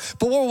show,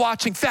 but we're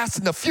watching Fast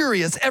and the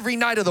Furious every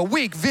night of the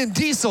week, Vin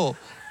Diesel.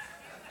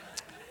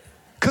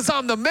 Because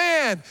I'm the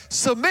man,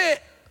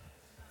 submit.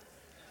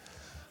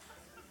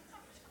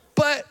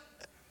 But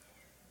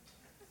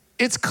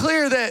it's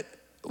clear that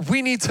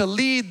we need to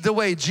lead the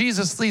way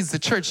Jesus leads the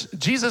church.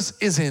 Jesus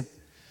isn't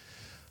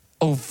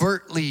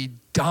overtly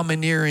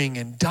domineering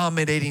and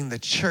dominating the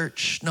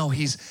church. No,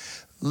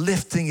 he's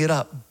lifting it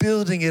up,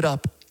 building it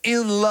up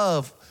in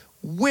love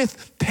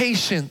with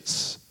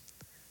patience.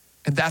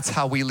 And that's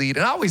how we lead.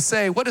 And I always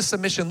say, what does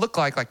submission look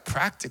like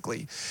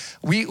practically?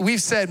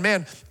 We've said,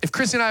 man, if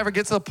Chrissy and I ever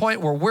get to the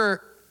point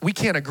where we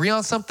can't agree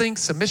on something,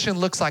 submission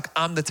looks like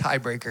I'm the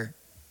tiebreaker.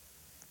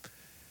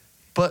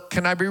 But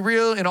can I be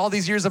real? In all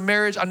these years of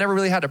marriage, I never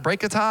really had to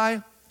break a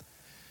tie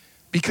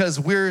because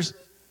we're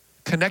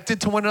connected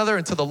to one another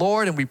and to the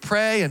Lord, and we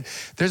pray. And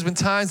there's been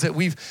times that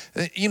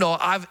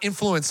I've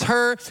influenced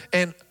her,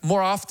 and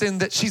more often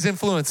that she's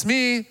influenced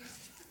me.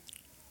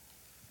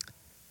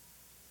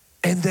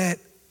 And that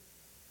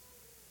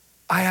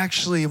I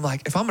actually am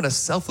like, if I'm gonna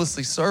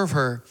selflessly serve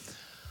her,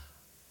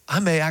 I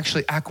may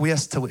actually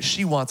acquiesce to what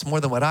she wants more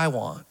than what I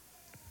want,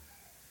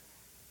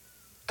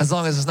 as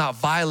long as it's not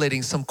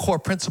violating some core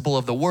principle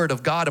of the Word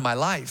of God in my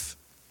life.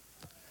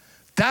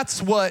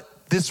 That's what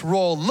this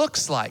role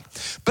looks like.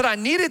 But I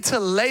needed to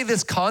lay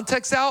this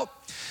context out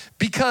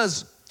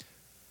because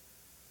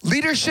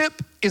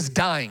leadership is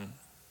dying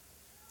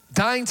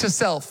to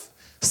self,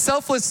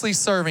 selflessly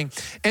serving.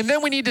 And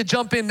then we need to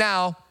jump in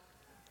now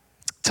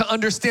to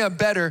understand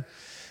better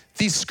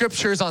these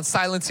scriptures on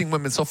silencing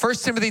women. So 1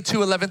 Timothy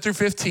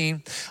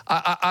 2:11-15,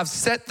 I've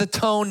set the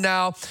tone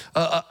now.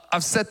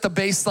 I've set the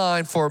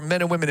baseline for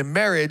men and women in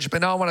marriage, but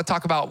now I want to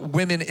talk about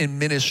women in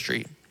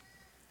ministry.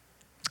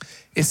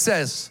 It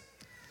says,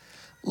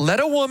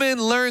 let a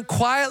woman learn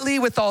quietly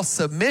with all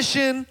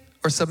submission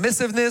or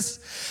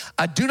submissiveness.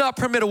 I do not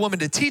permit a woman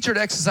to teach or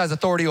to exercise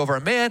authority over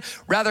a man.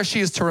 Rather,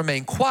 she is to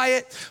remain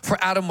quiet. For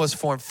Adam was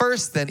formed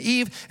first, then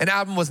Eve. And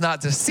Adam was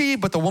not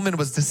deceived, but the woman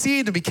was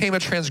deceived and became a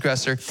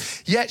transgressor.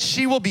 Yet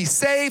she will be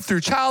saved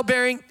through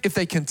childbearing if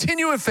they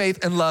continue in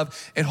faith and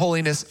love and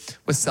holiness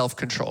with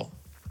self-control.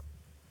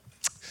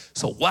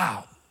 So,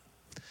 wow.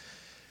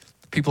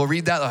 People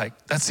read that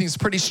like, that seems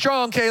pretty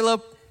strong,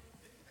 Caleb.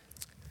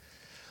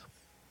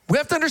 We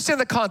have to understand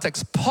the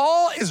context.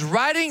 Paul is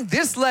writing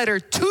this letter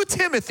to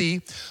Timothy,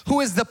 who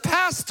is the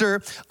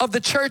pastor of the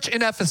church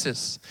in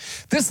Ephesus.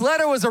 This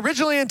letter was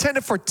originally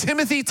intended for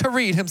Timothy to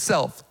read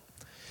himself.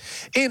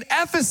 In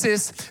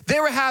Ephesus,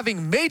 they were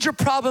having major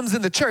problems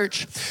in the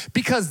church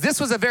because this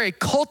was a very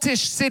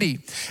cultish city,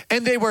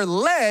 and they were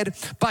led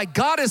by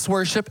goddess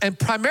worship, and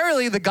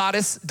primarily the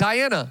goddess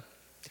Diana.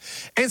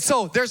 And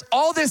so there's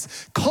all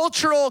this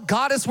cultural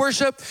goddess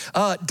worship,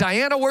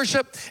 Diana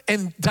worship,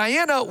 and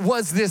Diana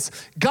was this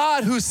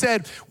god who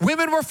said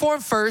women were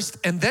formed first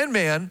and then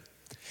man,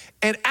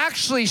 and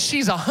actually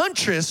she's a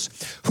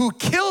huntress who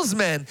kills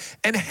men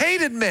and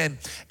hated men.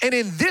 And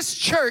in this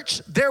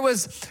church, there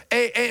was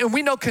and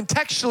we know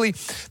contextually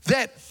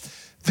that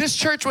this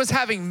church was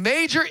having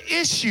major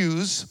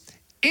issues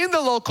in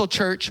the local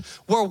church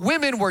where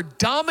women were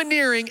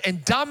domineering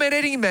and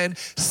dominating men,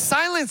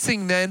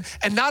 silencing men,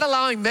 and not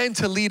allowing men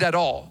to lead at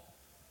all.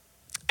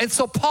 And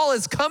so Paul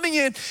is coming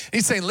in, and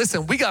he's saying,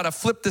 listen, we gotta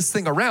flip this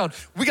thing around.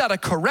 We gotta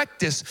correct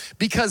this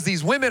because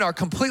these women are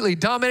completely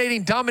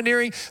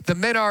domineering. The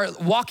men are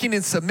walking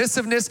in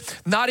submissiveness,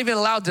 not even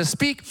allowed to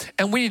speak,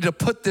 and we need to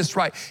put this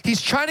right. He's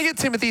trying to get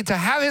Timothy to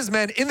have his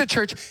men in the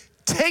church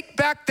take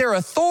back their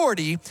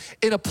authority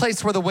in a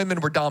place where the women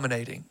were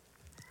dominating.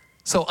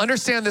 So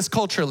understand this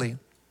culturally.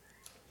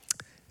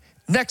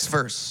 Next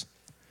verse,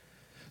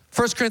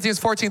 1 Corinthians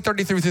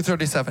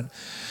 14:33-37.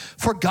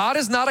 For God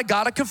is not a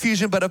God of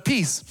confusion, but of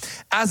peace.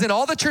 As in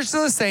all the churches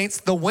of the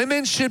saints, the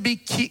women should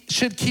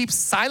keep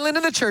silent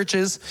in the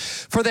churches,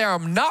 for they are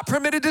not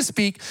permitted to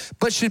speak,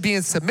 but should be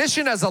in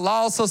submission, as the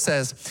law also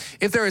says.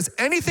 If there is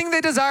anything they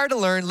desire to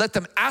learn, let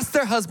them ask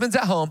their husbands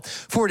at home,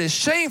 for it is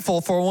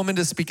shameful for a woman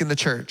to speak in the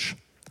church.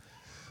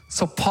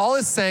 So Paul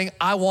is saying,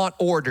 I want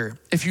order.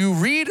 If you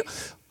read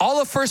all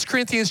of 1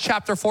 Corinthians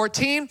chapter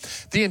 14,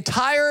 the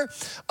entire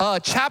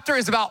chapter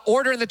is about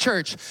order in the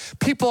church.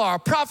 People are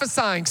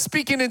prophesying,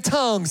 speaking in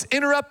tongues,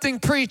 interrupting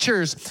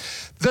preachers.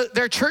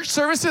 Their church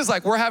services,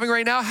 like we're having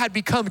right now, had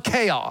become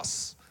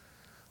chaos.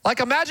 Like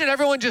imagine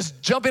everyone just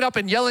jumping up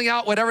and yelling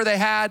out whatever they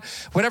had,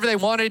 whatever they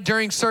wanted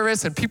during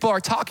service, and people are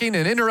talking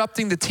and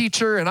interrupting the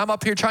teacher, and I'm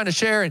up here trying to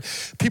share, and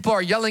people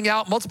are yelling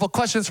out multiple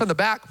questions from the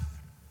back.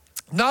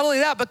 Not only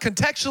that, but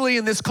contextually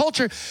in this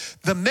culture,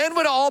 the men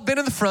would have all been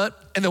in the front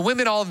and the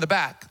women all in the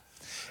back.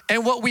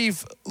 And what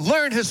we've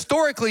learned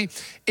historically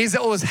is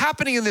that what was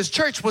happening in this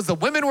church was the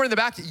women were in the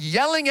back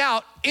yelling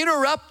out,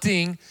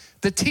 interrupting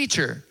the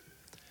teacher.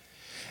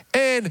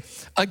 And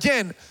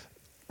again,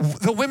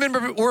 the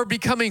women were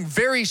becoming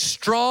very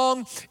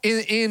strong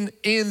in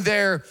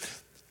their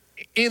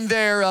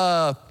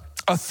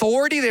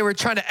authority. They were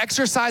trying to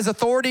exercise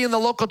authority in the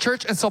local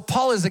church. And so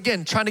Paul is,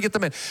 again, trying to get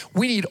them in.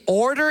 We need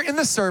order in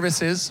the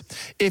services.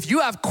 If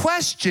you have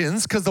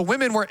questions, because the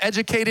women were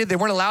educated, they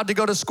weren't allowed to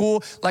go to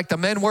school like the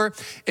men were.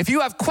 If you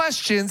have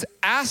questions,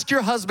 ask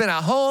your husband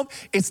at home.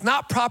 It's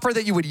not proper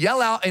that you would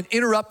yell out and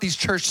interrupt these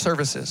church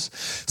services.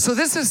 So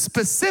this is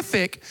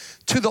specific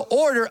to the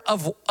order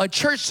of a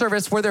church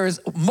service where there is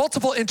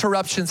multiple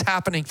interruptions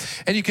happening.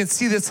 And you can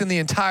see this in the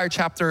entire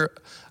chapter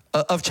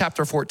of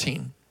chapter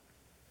 14.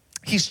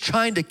 He's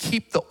trying to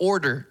keep the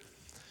order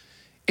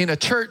in a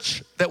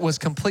church that was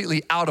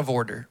completely out of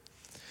order.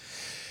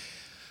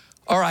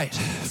 All right,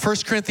 1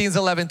 Corinthians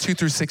 11, 2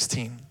 through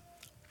 16.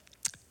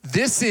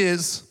 This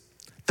is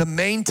the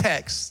main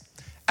text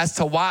as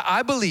to why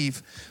I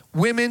believe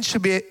women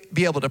should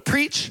be able to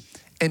preach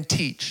and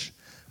teach.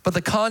 But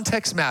the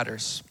context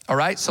matters, all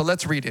right? So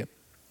let's read it.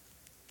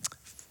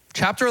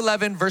 Chapter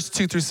 11, verse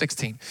 2 through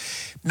 16.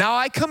 Now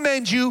I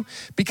commend you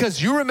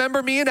because you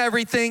remember me in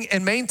everything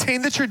and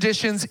maintain the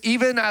traditions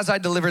even as I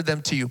delivered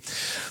them to you.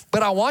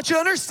 But I want you to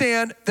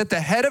understand that the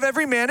head of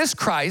every man is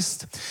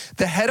Christ,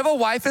 the head of a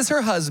wife is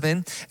her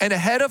husband, and the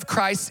head of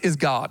Christ is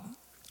God.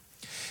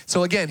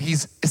 So again,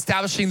 he's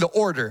establishing the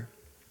order.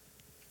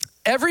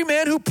 Every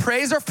man who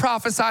prays or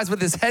prophesies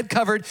with his head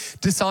covered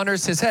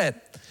dishonors his head.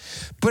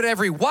 But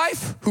every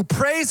wife who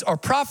prays or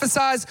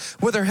prophesies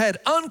with her head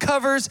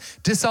uncovers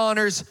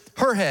dishonors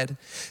her head,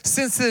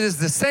 since it is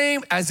the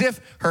same as if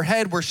her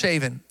head were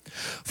shaven.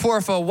 For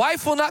if a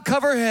wife will not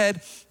cover her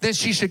head, then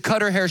she should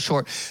cut her hair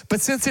short.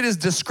 But since it is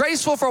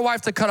disgraceful for a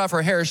wife to cut off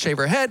her hair or shave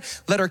her head,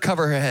 let her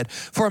cover her head.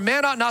 For a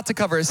man ought not to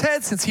cover his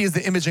head, since he is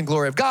the image and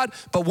glory of God,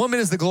 but woman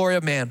is the glory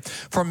of man.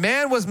 For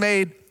man was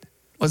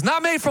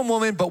not made from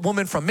woman, but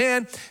woman from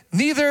man.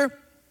 Neither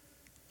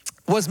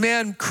was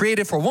man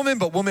created for woman,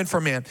 but woman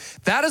for man.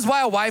 That is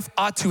why a wife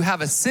ought to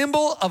have a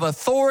symbol of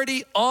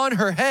authority on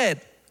her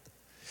head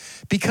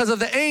because of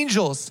the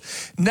angels.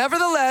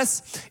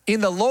 Nevertheless, in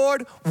the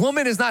Lord,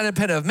 woman is not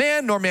independent of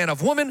man, nor man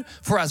of woman.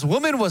 For as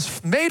woman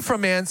was made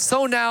from man,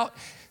 so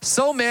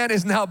man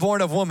is now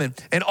born of woman,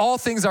 and all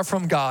things are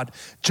from God.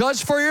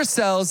 Judge for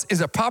yourselves, is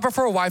it proper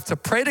for a wife to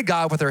pray to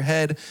God with her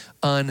head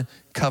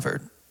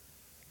uncovered?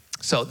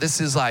 So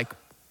this is like,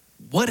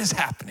 what is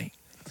happening?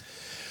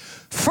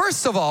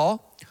 First of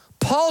all,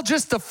 Paul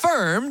just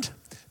affirmed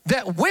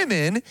that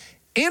women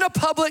in a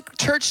public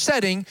church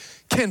setting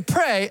can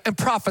pray and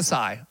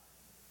prophesy.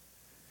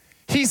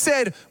 He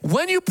said,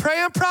 when you pray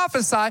and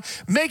prophesy,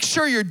 make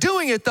sure you're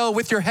doing it though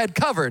with your head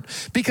covered.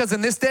 Because in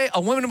this day, a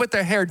woman with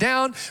their hair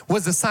down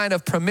was a sign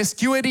of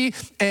promiscuity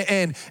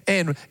and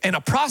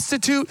a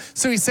prostitute.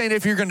 So he's saying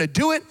if you're gonna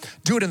do it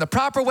in the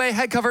proper way,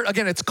 head covered.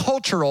 Again, it's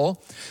cultural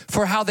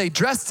for how they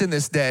dressed in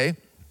this day.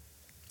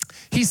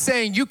 He's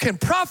saying you can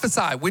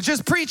prophesy, which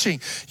is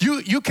preaching.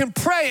 You can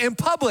pray in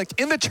public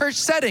in the church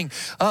setting,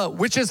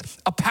 which is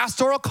a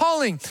pastoral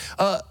calling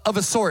of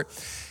a sort.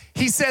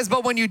 He says,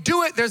 but when you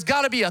do it, there's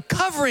gotta be a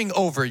covering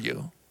over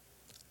you.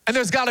 And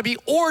there's gotta be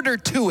order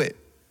to it.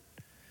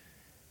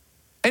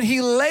 And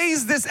he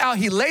lays this out.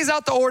 He lays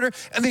out the order,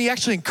 and then he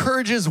actually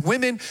encourages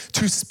women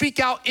to speak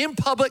out in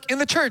public in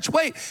the church.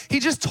 Wait, he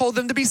just told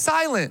them to be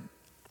silent.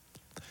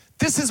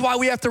 This is why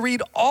we have to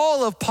read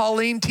all of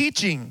Pauline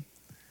teaching.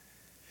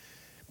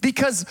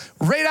 Because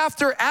right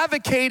after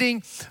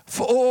advocating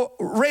for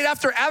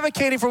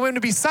women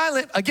to be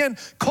silent, again,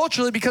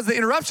 culturally, because the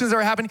interruptions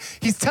are happening,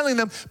 he's telling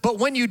them, but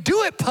when you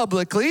do it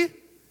publicly,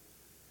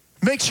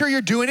 make sure you're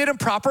doing it in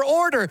proper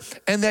order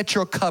and that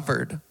you're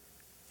covered.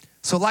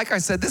 So like I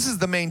said, this is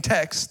the main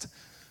text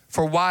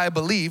for why I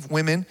believe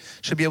women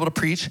should be able to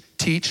preach,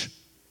 teach.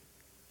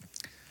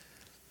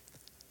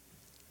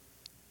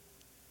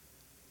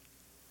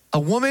 A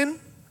woman,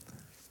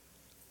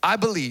 I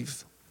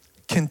believe,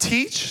 can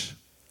teach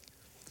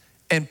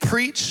and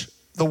preach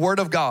the word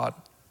of God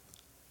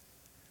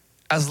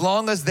as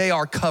long as they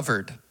are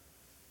covered.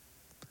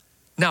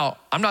 Now,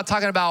 I'm not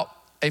talking about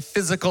a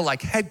physical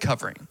like head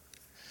covering.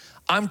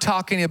 I'm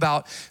talking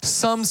about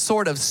some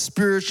sort of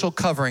spiritual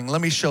covering.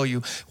 Let me show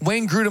you.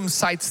 Wayne Grudem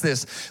cites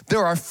this.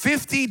 There are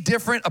 50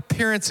 different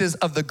appearances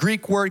of the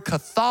Greek word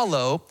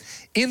kathalo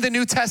in the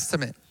New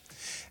Testament.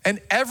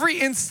 And every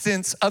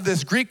instance of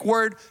this Greek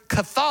word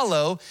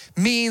kathalo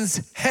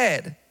means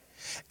head.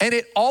 And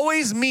it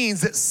always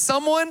means that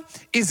someone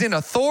is in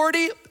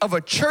authority of a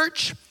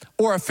church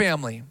or a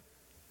family.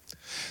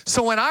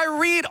 So when I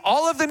read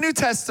all of the New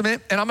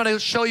Testament, and I'm gonna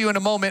show you in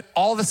a moment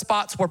all the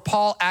spots where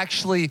Paul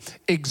actually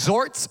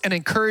exhorts and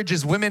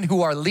encourages women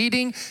who are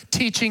leading,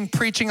 teaching,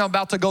 preaching, I'm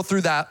about to go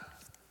through that.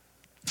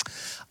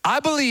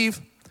 I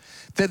believe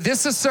that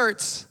this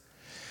asserts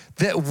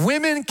that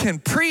women can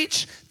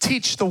preach,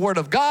 teach the word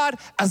of God,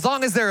 as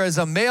long as there is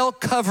a male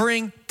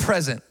covering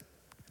present.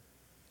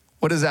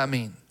 What does that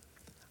mean?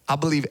 I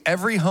believe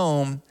every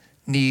home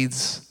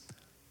needs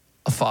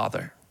a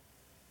father.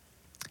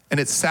 And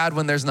it's sad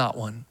when there's not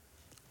one.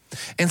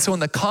 And so in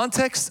the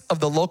context of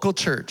the local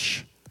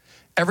church,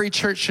 every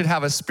church should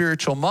have a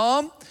spiritual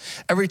mom.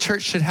 Every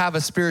church should have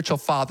a spiritual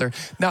father.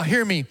 Now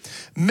hear me,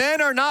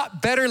 men are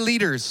not better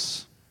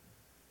leaders.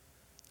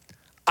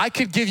 I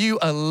could give you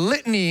a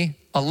litany,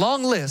 a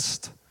long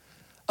list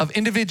of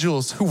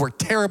individuals who were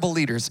terrible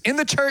leaders in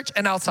the church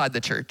and outside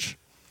the church.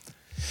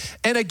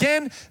 And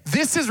again,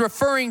 this is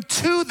referring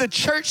to the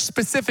church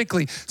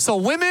specifically. So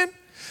women,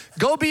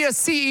 go be a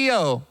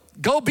CEO,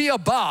 go be a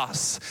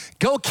boss,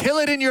 go kill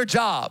it in your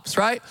jobs,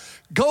 right?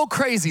 Go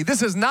crazy.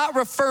 This is not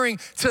referring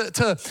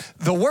to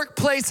the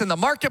workplace and the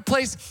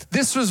marketplace.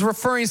 This was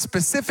referring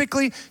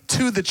specifically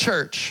to the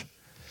church.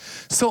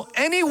 So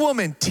any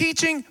woman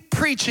teaching,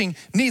 preaching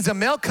needs a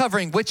male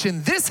covering, which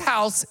in this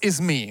house is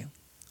me.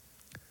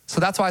 So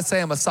that's why I say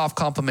I'm a soft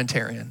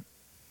complementarian.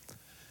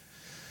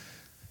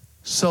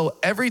 So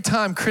every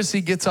time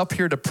Chrissy gets up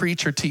here to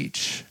preach or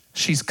teach,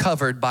 she's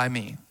covered by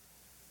me.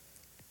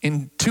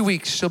 In 2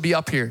 weeks, she'll be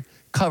up here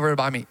covered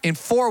by me. In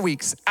 4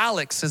 weeks,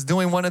 Alex is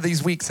doing one of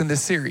these weeks in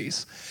this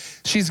series.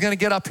 She's gonna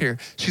get up here.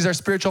 She's our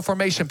spiritual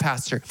formation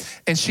pastor,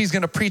 and she's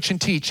gonna preach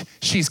and teach.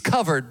 She's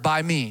covered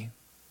by me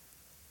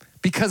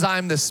because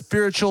I'm the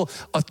spiritual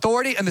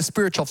authority and the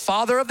spiritual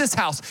father of this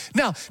house.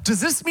 Now,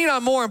 does this mean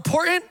I'm more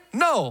important?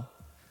 No.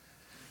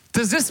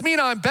 Does this mean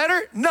I'm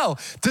better? No.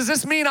 Does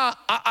this mean I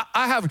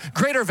have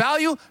greater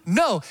value?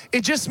 No.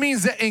 It just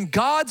means that in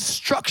God's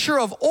structure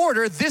of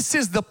order, this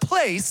is the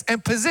place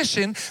and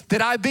position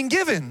that I've been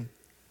given.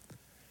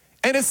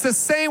 And it's the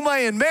same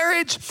way in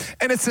marriage,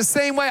 and it's the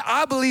same way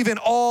I believe in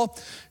all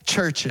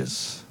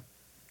churches.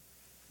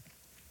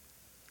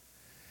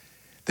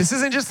 This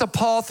isn't just a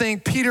Paul thing.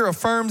 Peter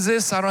affirms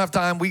this. I don't have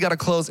time. We got to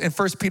close in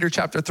 1 Peter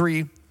chapter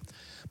 3.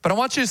 But I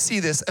want you to see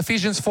this,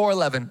 Ephesians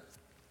 4:11.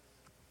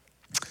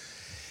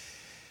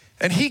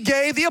 And he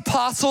gave the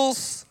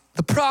apostles,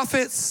 the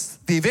prophets,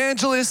 the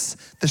evangelists,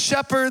 the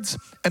shepherds,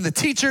 and the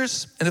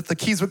teachers, and if the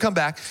keys would come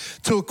back,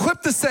 to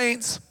equip the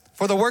saints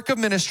for the work of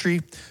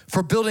ministry,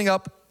 for building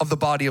up of the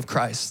body of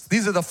Christ.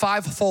 These are the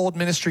fivefold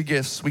ministry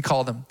gifts, we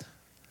call them.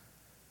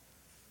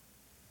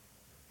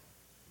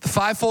 The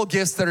fivefold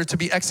gifts that are to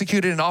be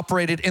executed and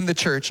operated in the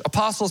church: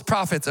 apostles,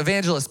 prophets,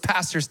 evangelists,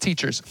 pastors,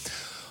 teachers.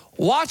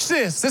 Watch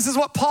this. This is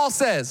what Paul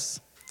says.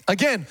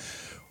 Again,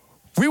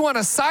 we want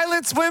to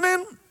silence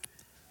women,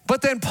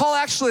 but then Paul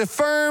actually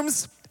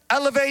affirms,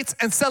 elevates,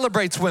 and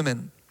celebrates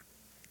women.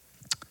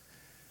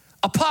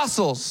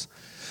 Apostles,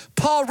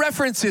 Paul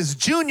references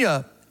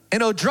Junia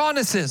and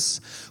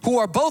Andronicus, who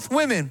are both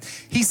women.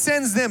 He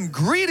sends them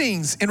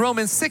greetings in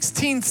Romans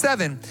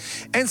 16:7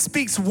 and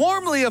speaks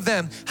warmly of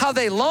them, how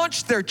they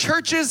launched their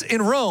churches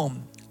in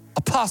Rome,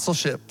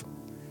 apostleship,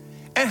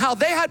 and how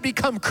they had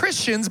become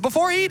Christians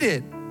before he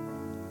did.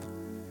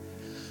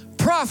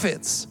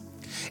 Prophets,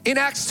 in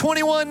Acts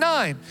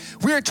 21:9,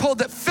 we are told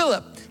that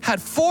Philip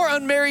had 4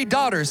 unmarried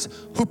daughters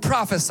who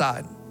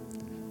prophesied.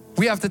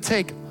 We have to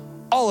take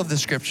all of the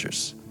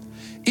scriptures.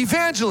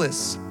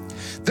 Evangelists,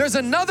 there's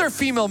another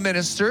female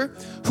minister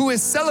who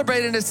is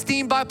celebrated and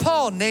esteemed by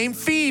Paul named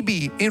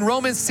Phoebe in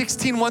Romans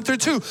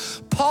 16:1-2.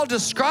 Paul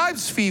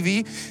describes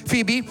Phoebe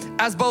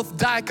as both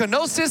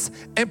diakonosis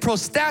and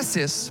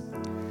prostasis,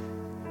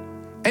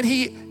 and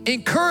he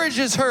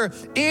encourages her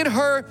in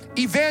her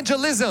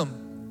evangelism.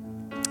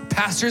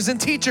 Pastors and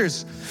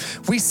teachers.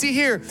 We see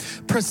here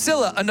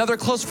Priscilla, another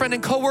close friend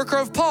and co-worker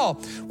of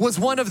Paul, was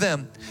one of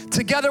them.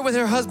 Together with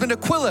her husband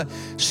Aquila,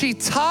 she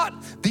taught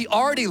the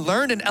already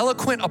learned and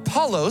eloquent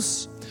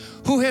Apollos,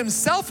 who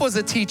himself was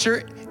a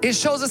teacher. It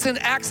shows us in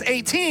Acts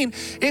 18,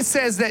 it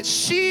says that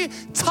she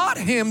taught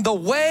him the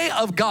way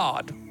of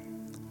God.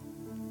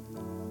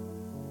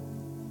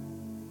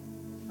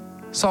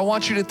 So I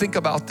want you to think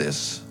about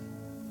this.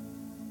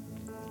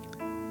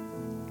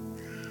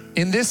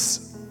 In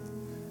this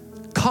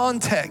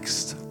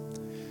context,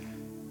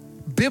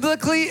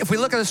 biblically, if we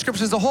look at the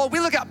scriptures as a whole, we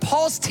look at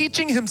Paul's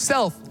teaching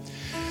himself.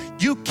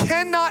 You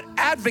cannot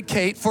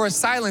advocate for a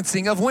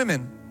silencing of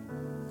women.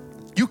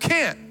 You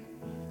can't.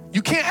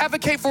 You can't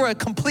advocate for a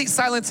complete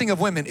silencing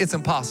of women. It's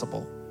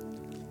impossible.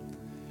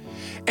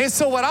 And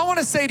so what I want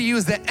to say to you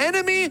is the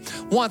enemy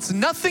wants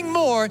nothing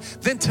more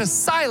than to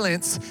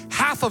silence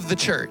half of the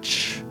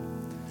church.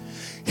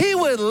 He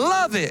would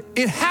love it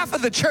if half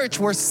of the church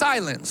were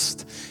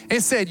silenced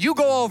and said, you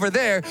go over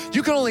there,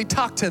 you can only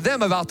talk to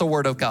them about the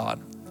word of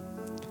God.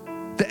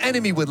 The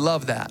enemy would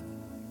love that.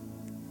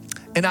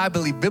 And I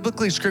believe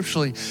biblically,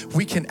 scripturally,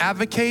 we can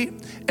advocate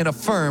and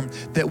affirm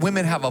that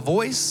women have a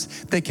voice.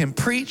 They can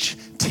preach,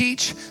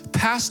 teach,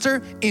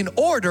 pastor in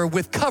order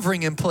with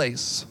covering in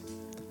place.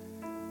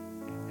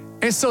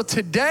 And so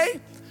today,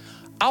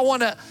 I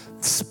want to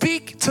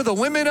speak to the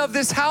women of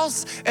this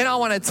house, and I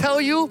want to tell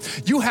you,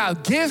 you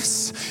have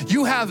gifts,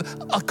 you have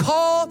a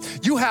call,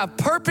 you have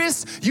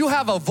purpose, you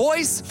have a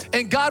voice,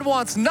 and God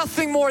wants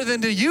nothing more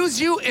than to use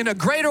you in a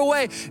greater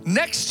way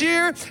next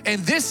year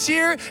and this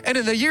year and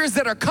in the years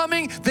that are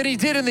coming than he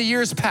did in the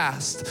years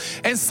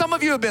past. And some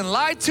of you have been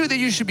lied to that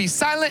you should be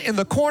silent in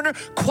the corner,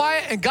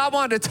 quiet, and God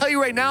wanted to tell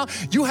you right now,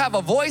 you have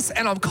a voice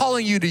and I'm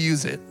calling you to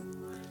use it.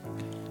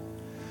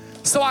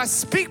 So I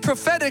speak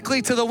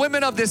prophetically to the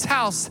women of this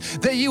house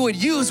that you would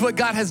use what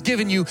God has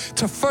given you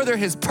to further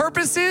his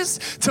purposes,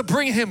 to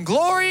bring him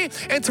glory,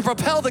 and to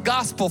propel the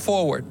gospel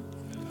forward.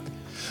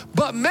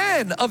 But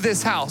men of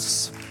this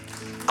house,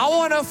 I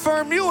want to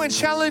affirm you and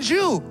challenge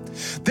you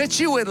that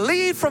you would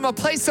lead from a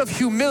place of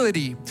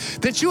humility,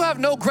 that you have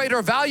no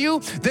greater value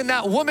than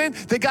that woman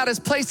that God has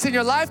placed in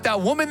your life,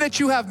 that woman that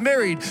you have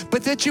married,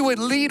 but that you would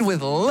lead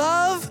with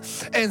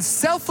love and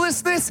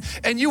selflessness,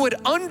 and you would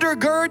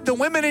undergird the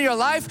women in your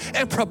life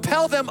and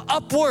propel them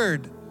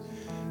upward.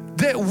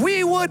 That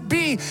we would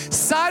be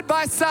side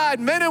by side,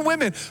 men and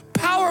women,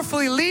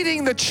 powerfully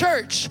leading the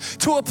church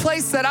to a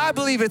place that I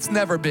believe it's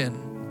never been.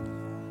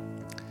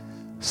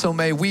 So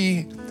may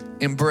we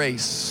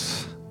embrace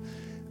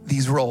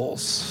these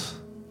roles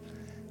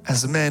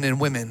as men and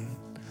women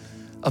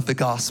of the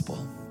gospel.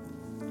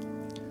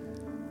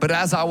 But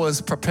as I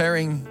was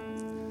preparing,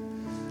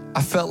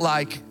 I felt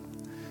like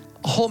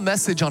a whole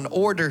message on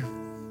order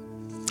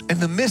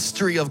and the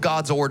mystery of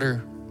God's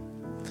order.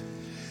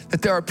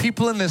 That there are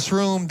people in this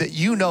room that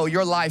you know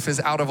your life is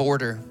out of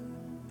order.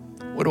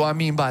 What do I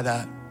mean by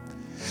that?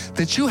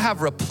 That you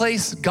have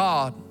replaced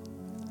God.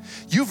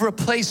 You've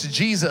replaced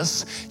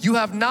Jesus. You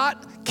have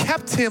not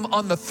kept him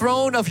on the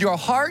throne of your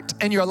heart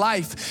and your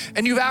life,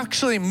 and you've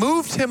actually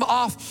moved him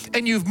off,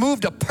 and you've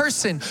moved a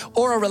person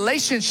or a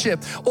relationship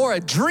or a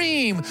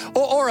dream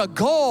or a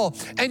goal,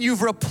 and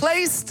you've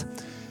replaced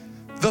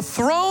the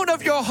throne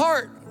of your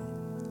heart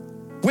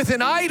with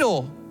an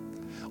idol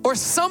or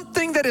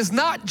something that is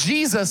not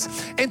Jesus.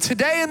 And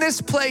today in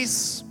this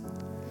place,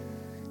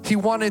 he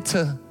wanted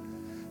to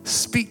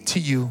speak to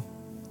you.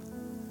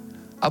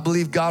 I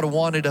believe God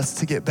wanted us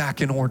to get back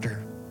in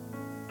order.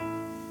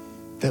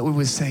 That we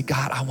would say,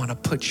 God, I want to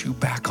put you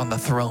back on the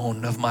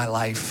throne of my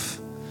life.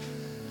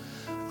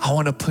 I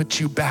want to put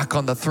you back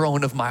on the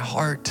throne of my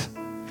heart.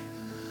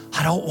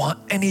 I don't want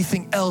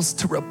anything else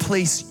to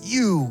replace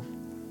you.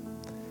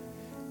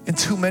 And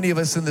too many of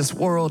us in this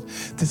world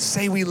that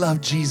say we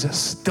love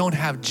Jesus don't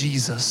have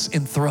Jesus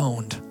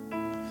enthroned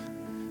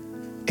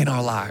in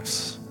our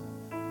lives.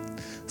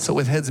 So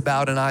with heads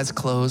bowed and eyes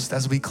closed,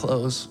 as we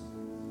close,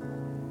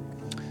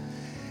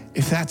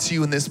 if that's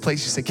you in this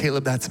place, you say,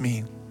 Caleb, that's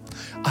me.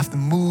 I've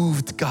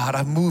moved God,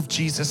 I've moved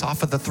Jesus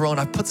off of the throne.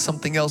 I've put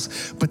something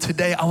else, but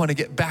today I want to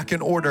get back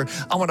in order.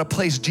 I want to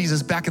place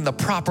Jesus back in the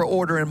proper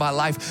order in my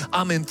life.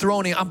 I'm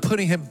enthroning, I'm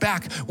putting him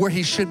back where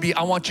he should be.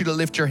 I want you to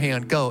lift your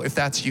hand. Go, if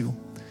that's you.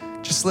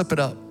 Just slip it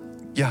up.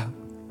 Yeah,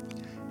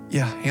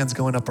 hands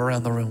going up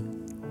around the room.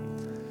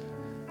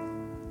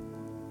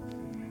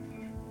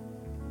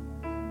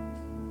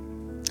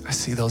 I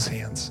see those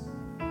hands.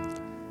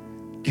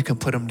 You can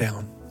put them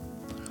down.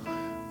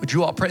 Would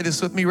you all pray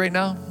this with me right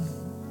now?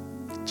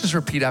 Just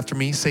repeat after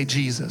me. Say,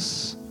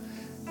 Jesus,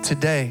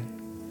 today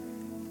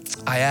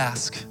I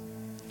ask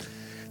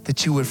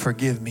that you would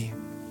forgive me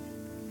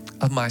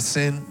of my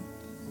sin,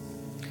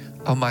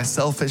 of my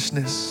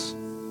selfishness,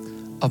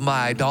 of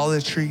my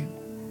idolatry.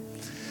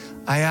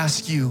 I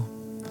ask you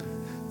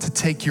to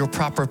take your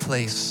proper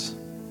place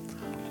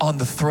on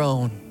the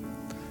throne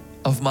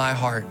of my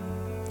heart.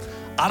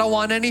 I don't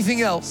want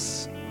anything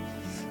else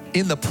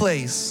in the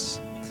place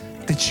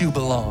that you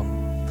belong.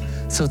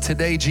 So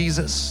today,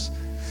 Jesus,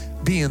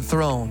 be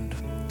enthroned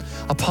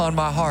upon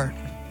my heart,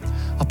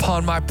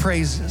 upon my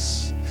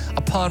praises,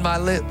 upon my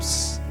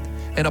lips,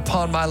 and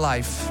upon my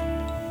life.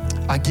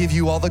 I give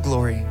you all the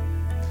glory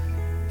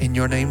in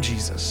your name,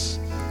 Jesus.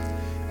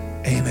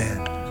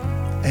 Amen.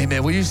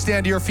 Amen. Will you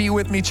stand to your feet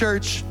with me,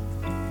 church?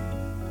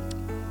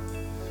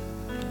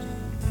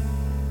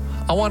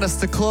 I want us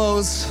to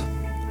close.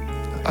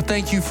 I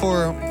thank you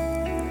for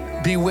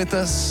being with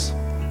us.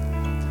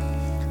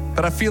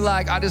 But I feel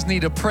like I just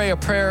need to pray a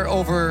prayer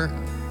over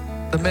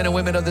the men and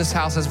women of this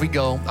house as we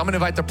go. I'm gonna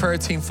invite the prayer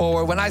team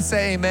forward. When I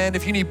say amen,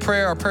 if you need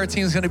prayer, our prayer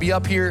team is gonna be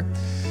up here.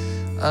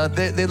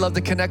 They'd love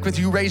to connect with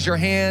you. Raise your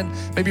hand.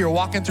 Maybe you're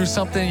walking through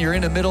something, you're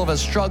in the middle of a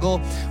struggle.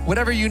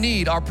 Whatever you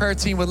need, our prayer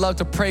team would love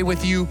to pray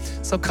with you.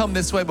 So come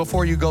this way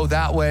before you go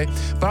that way.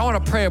 But I wanna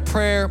pray a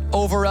prayer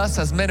over us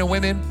as men and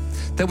women,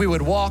 that we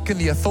would walk in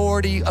the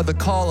authority of the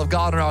call of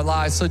God in our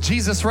lives. So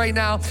Jesus, right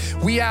now,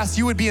 we ask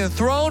you would be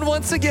enthroned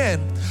once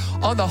again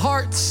on the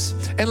hearts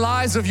and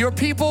lives of your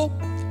people.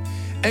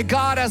 And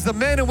God, as the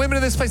men and women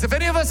in this place, if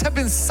any of us have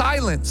been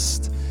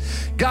silenced,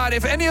 God,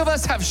 if any of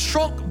us have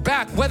shrunk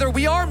back, whether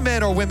we are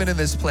men or women in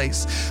this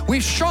place,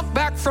 we've shrunk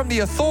back from the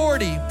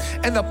authority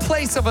and the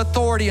place of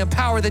authority and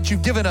power that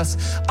you've given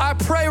us. I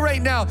pray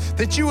right now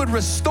that you would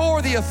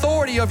restore the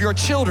authority of your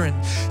children.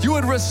 You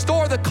would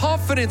restore the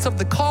confidence of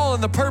the call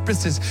and the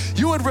purposes.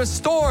 You would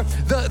restore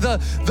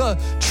the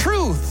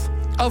truth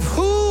of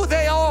who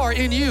they are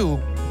in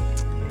you,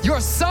 your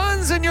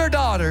sons and your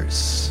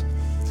daughters,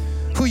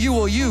 who you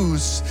will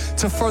use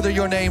to further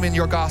your name and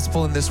your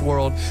gospel in this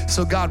world.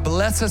 So God,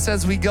 bless us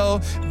as we go,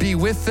 be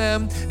with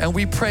them, and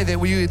we pray that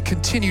we would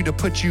continue to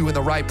put you in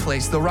the right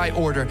place, the right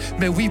order.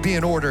 May we be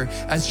in order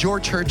as your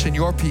church and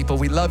your people.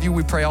 We love you.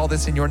 We pray all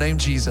this in your name,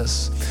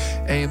 Jesus.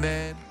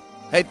 Amen.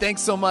 Hey,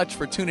 thanks so much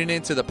for tuning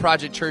in to the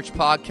Project Church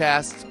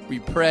podcast. We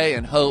pray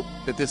and hope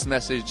that this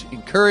message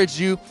encouraged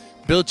you,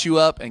 built you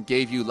up, and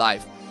gave you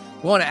life.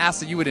 We want to ask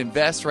that you would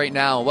invest right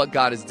now in what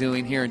God is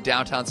doing here in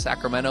downtown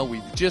Sacramento.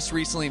 We've just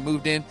recently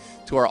moved in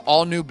to our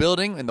all-new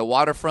building in the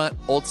waterfront,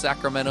 Old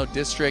Sacramento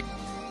District.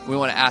 We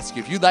want to ask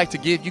you, if you'd like to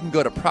give, you can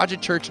go to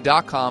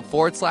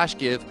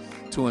projectchurch.com/give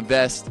to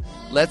invest.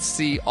 Let's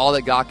see all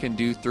that God can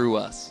do through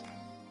us.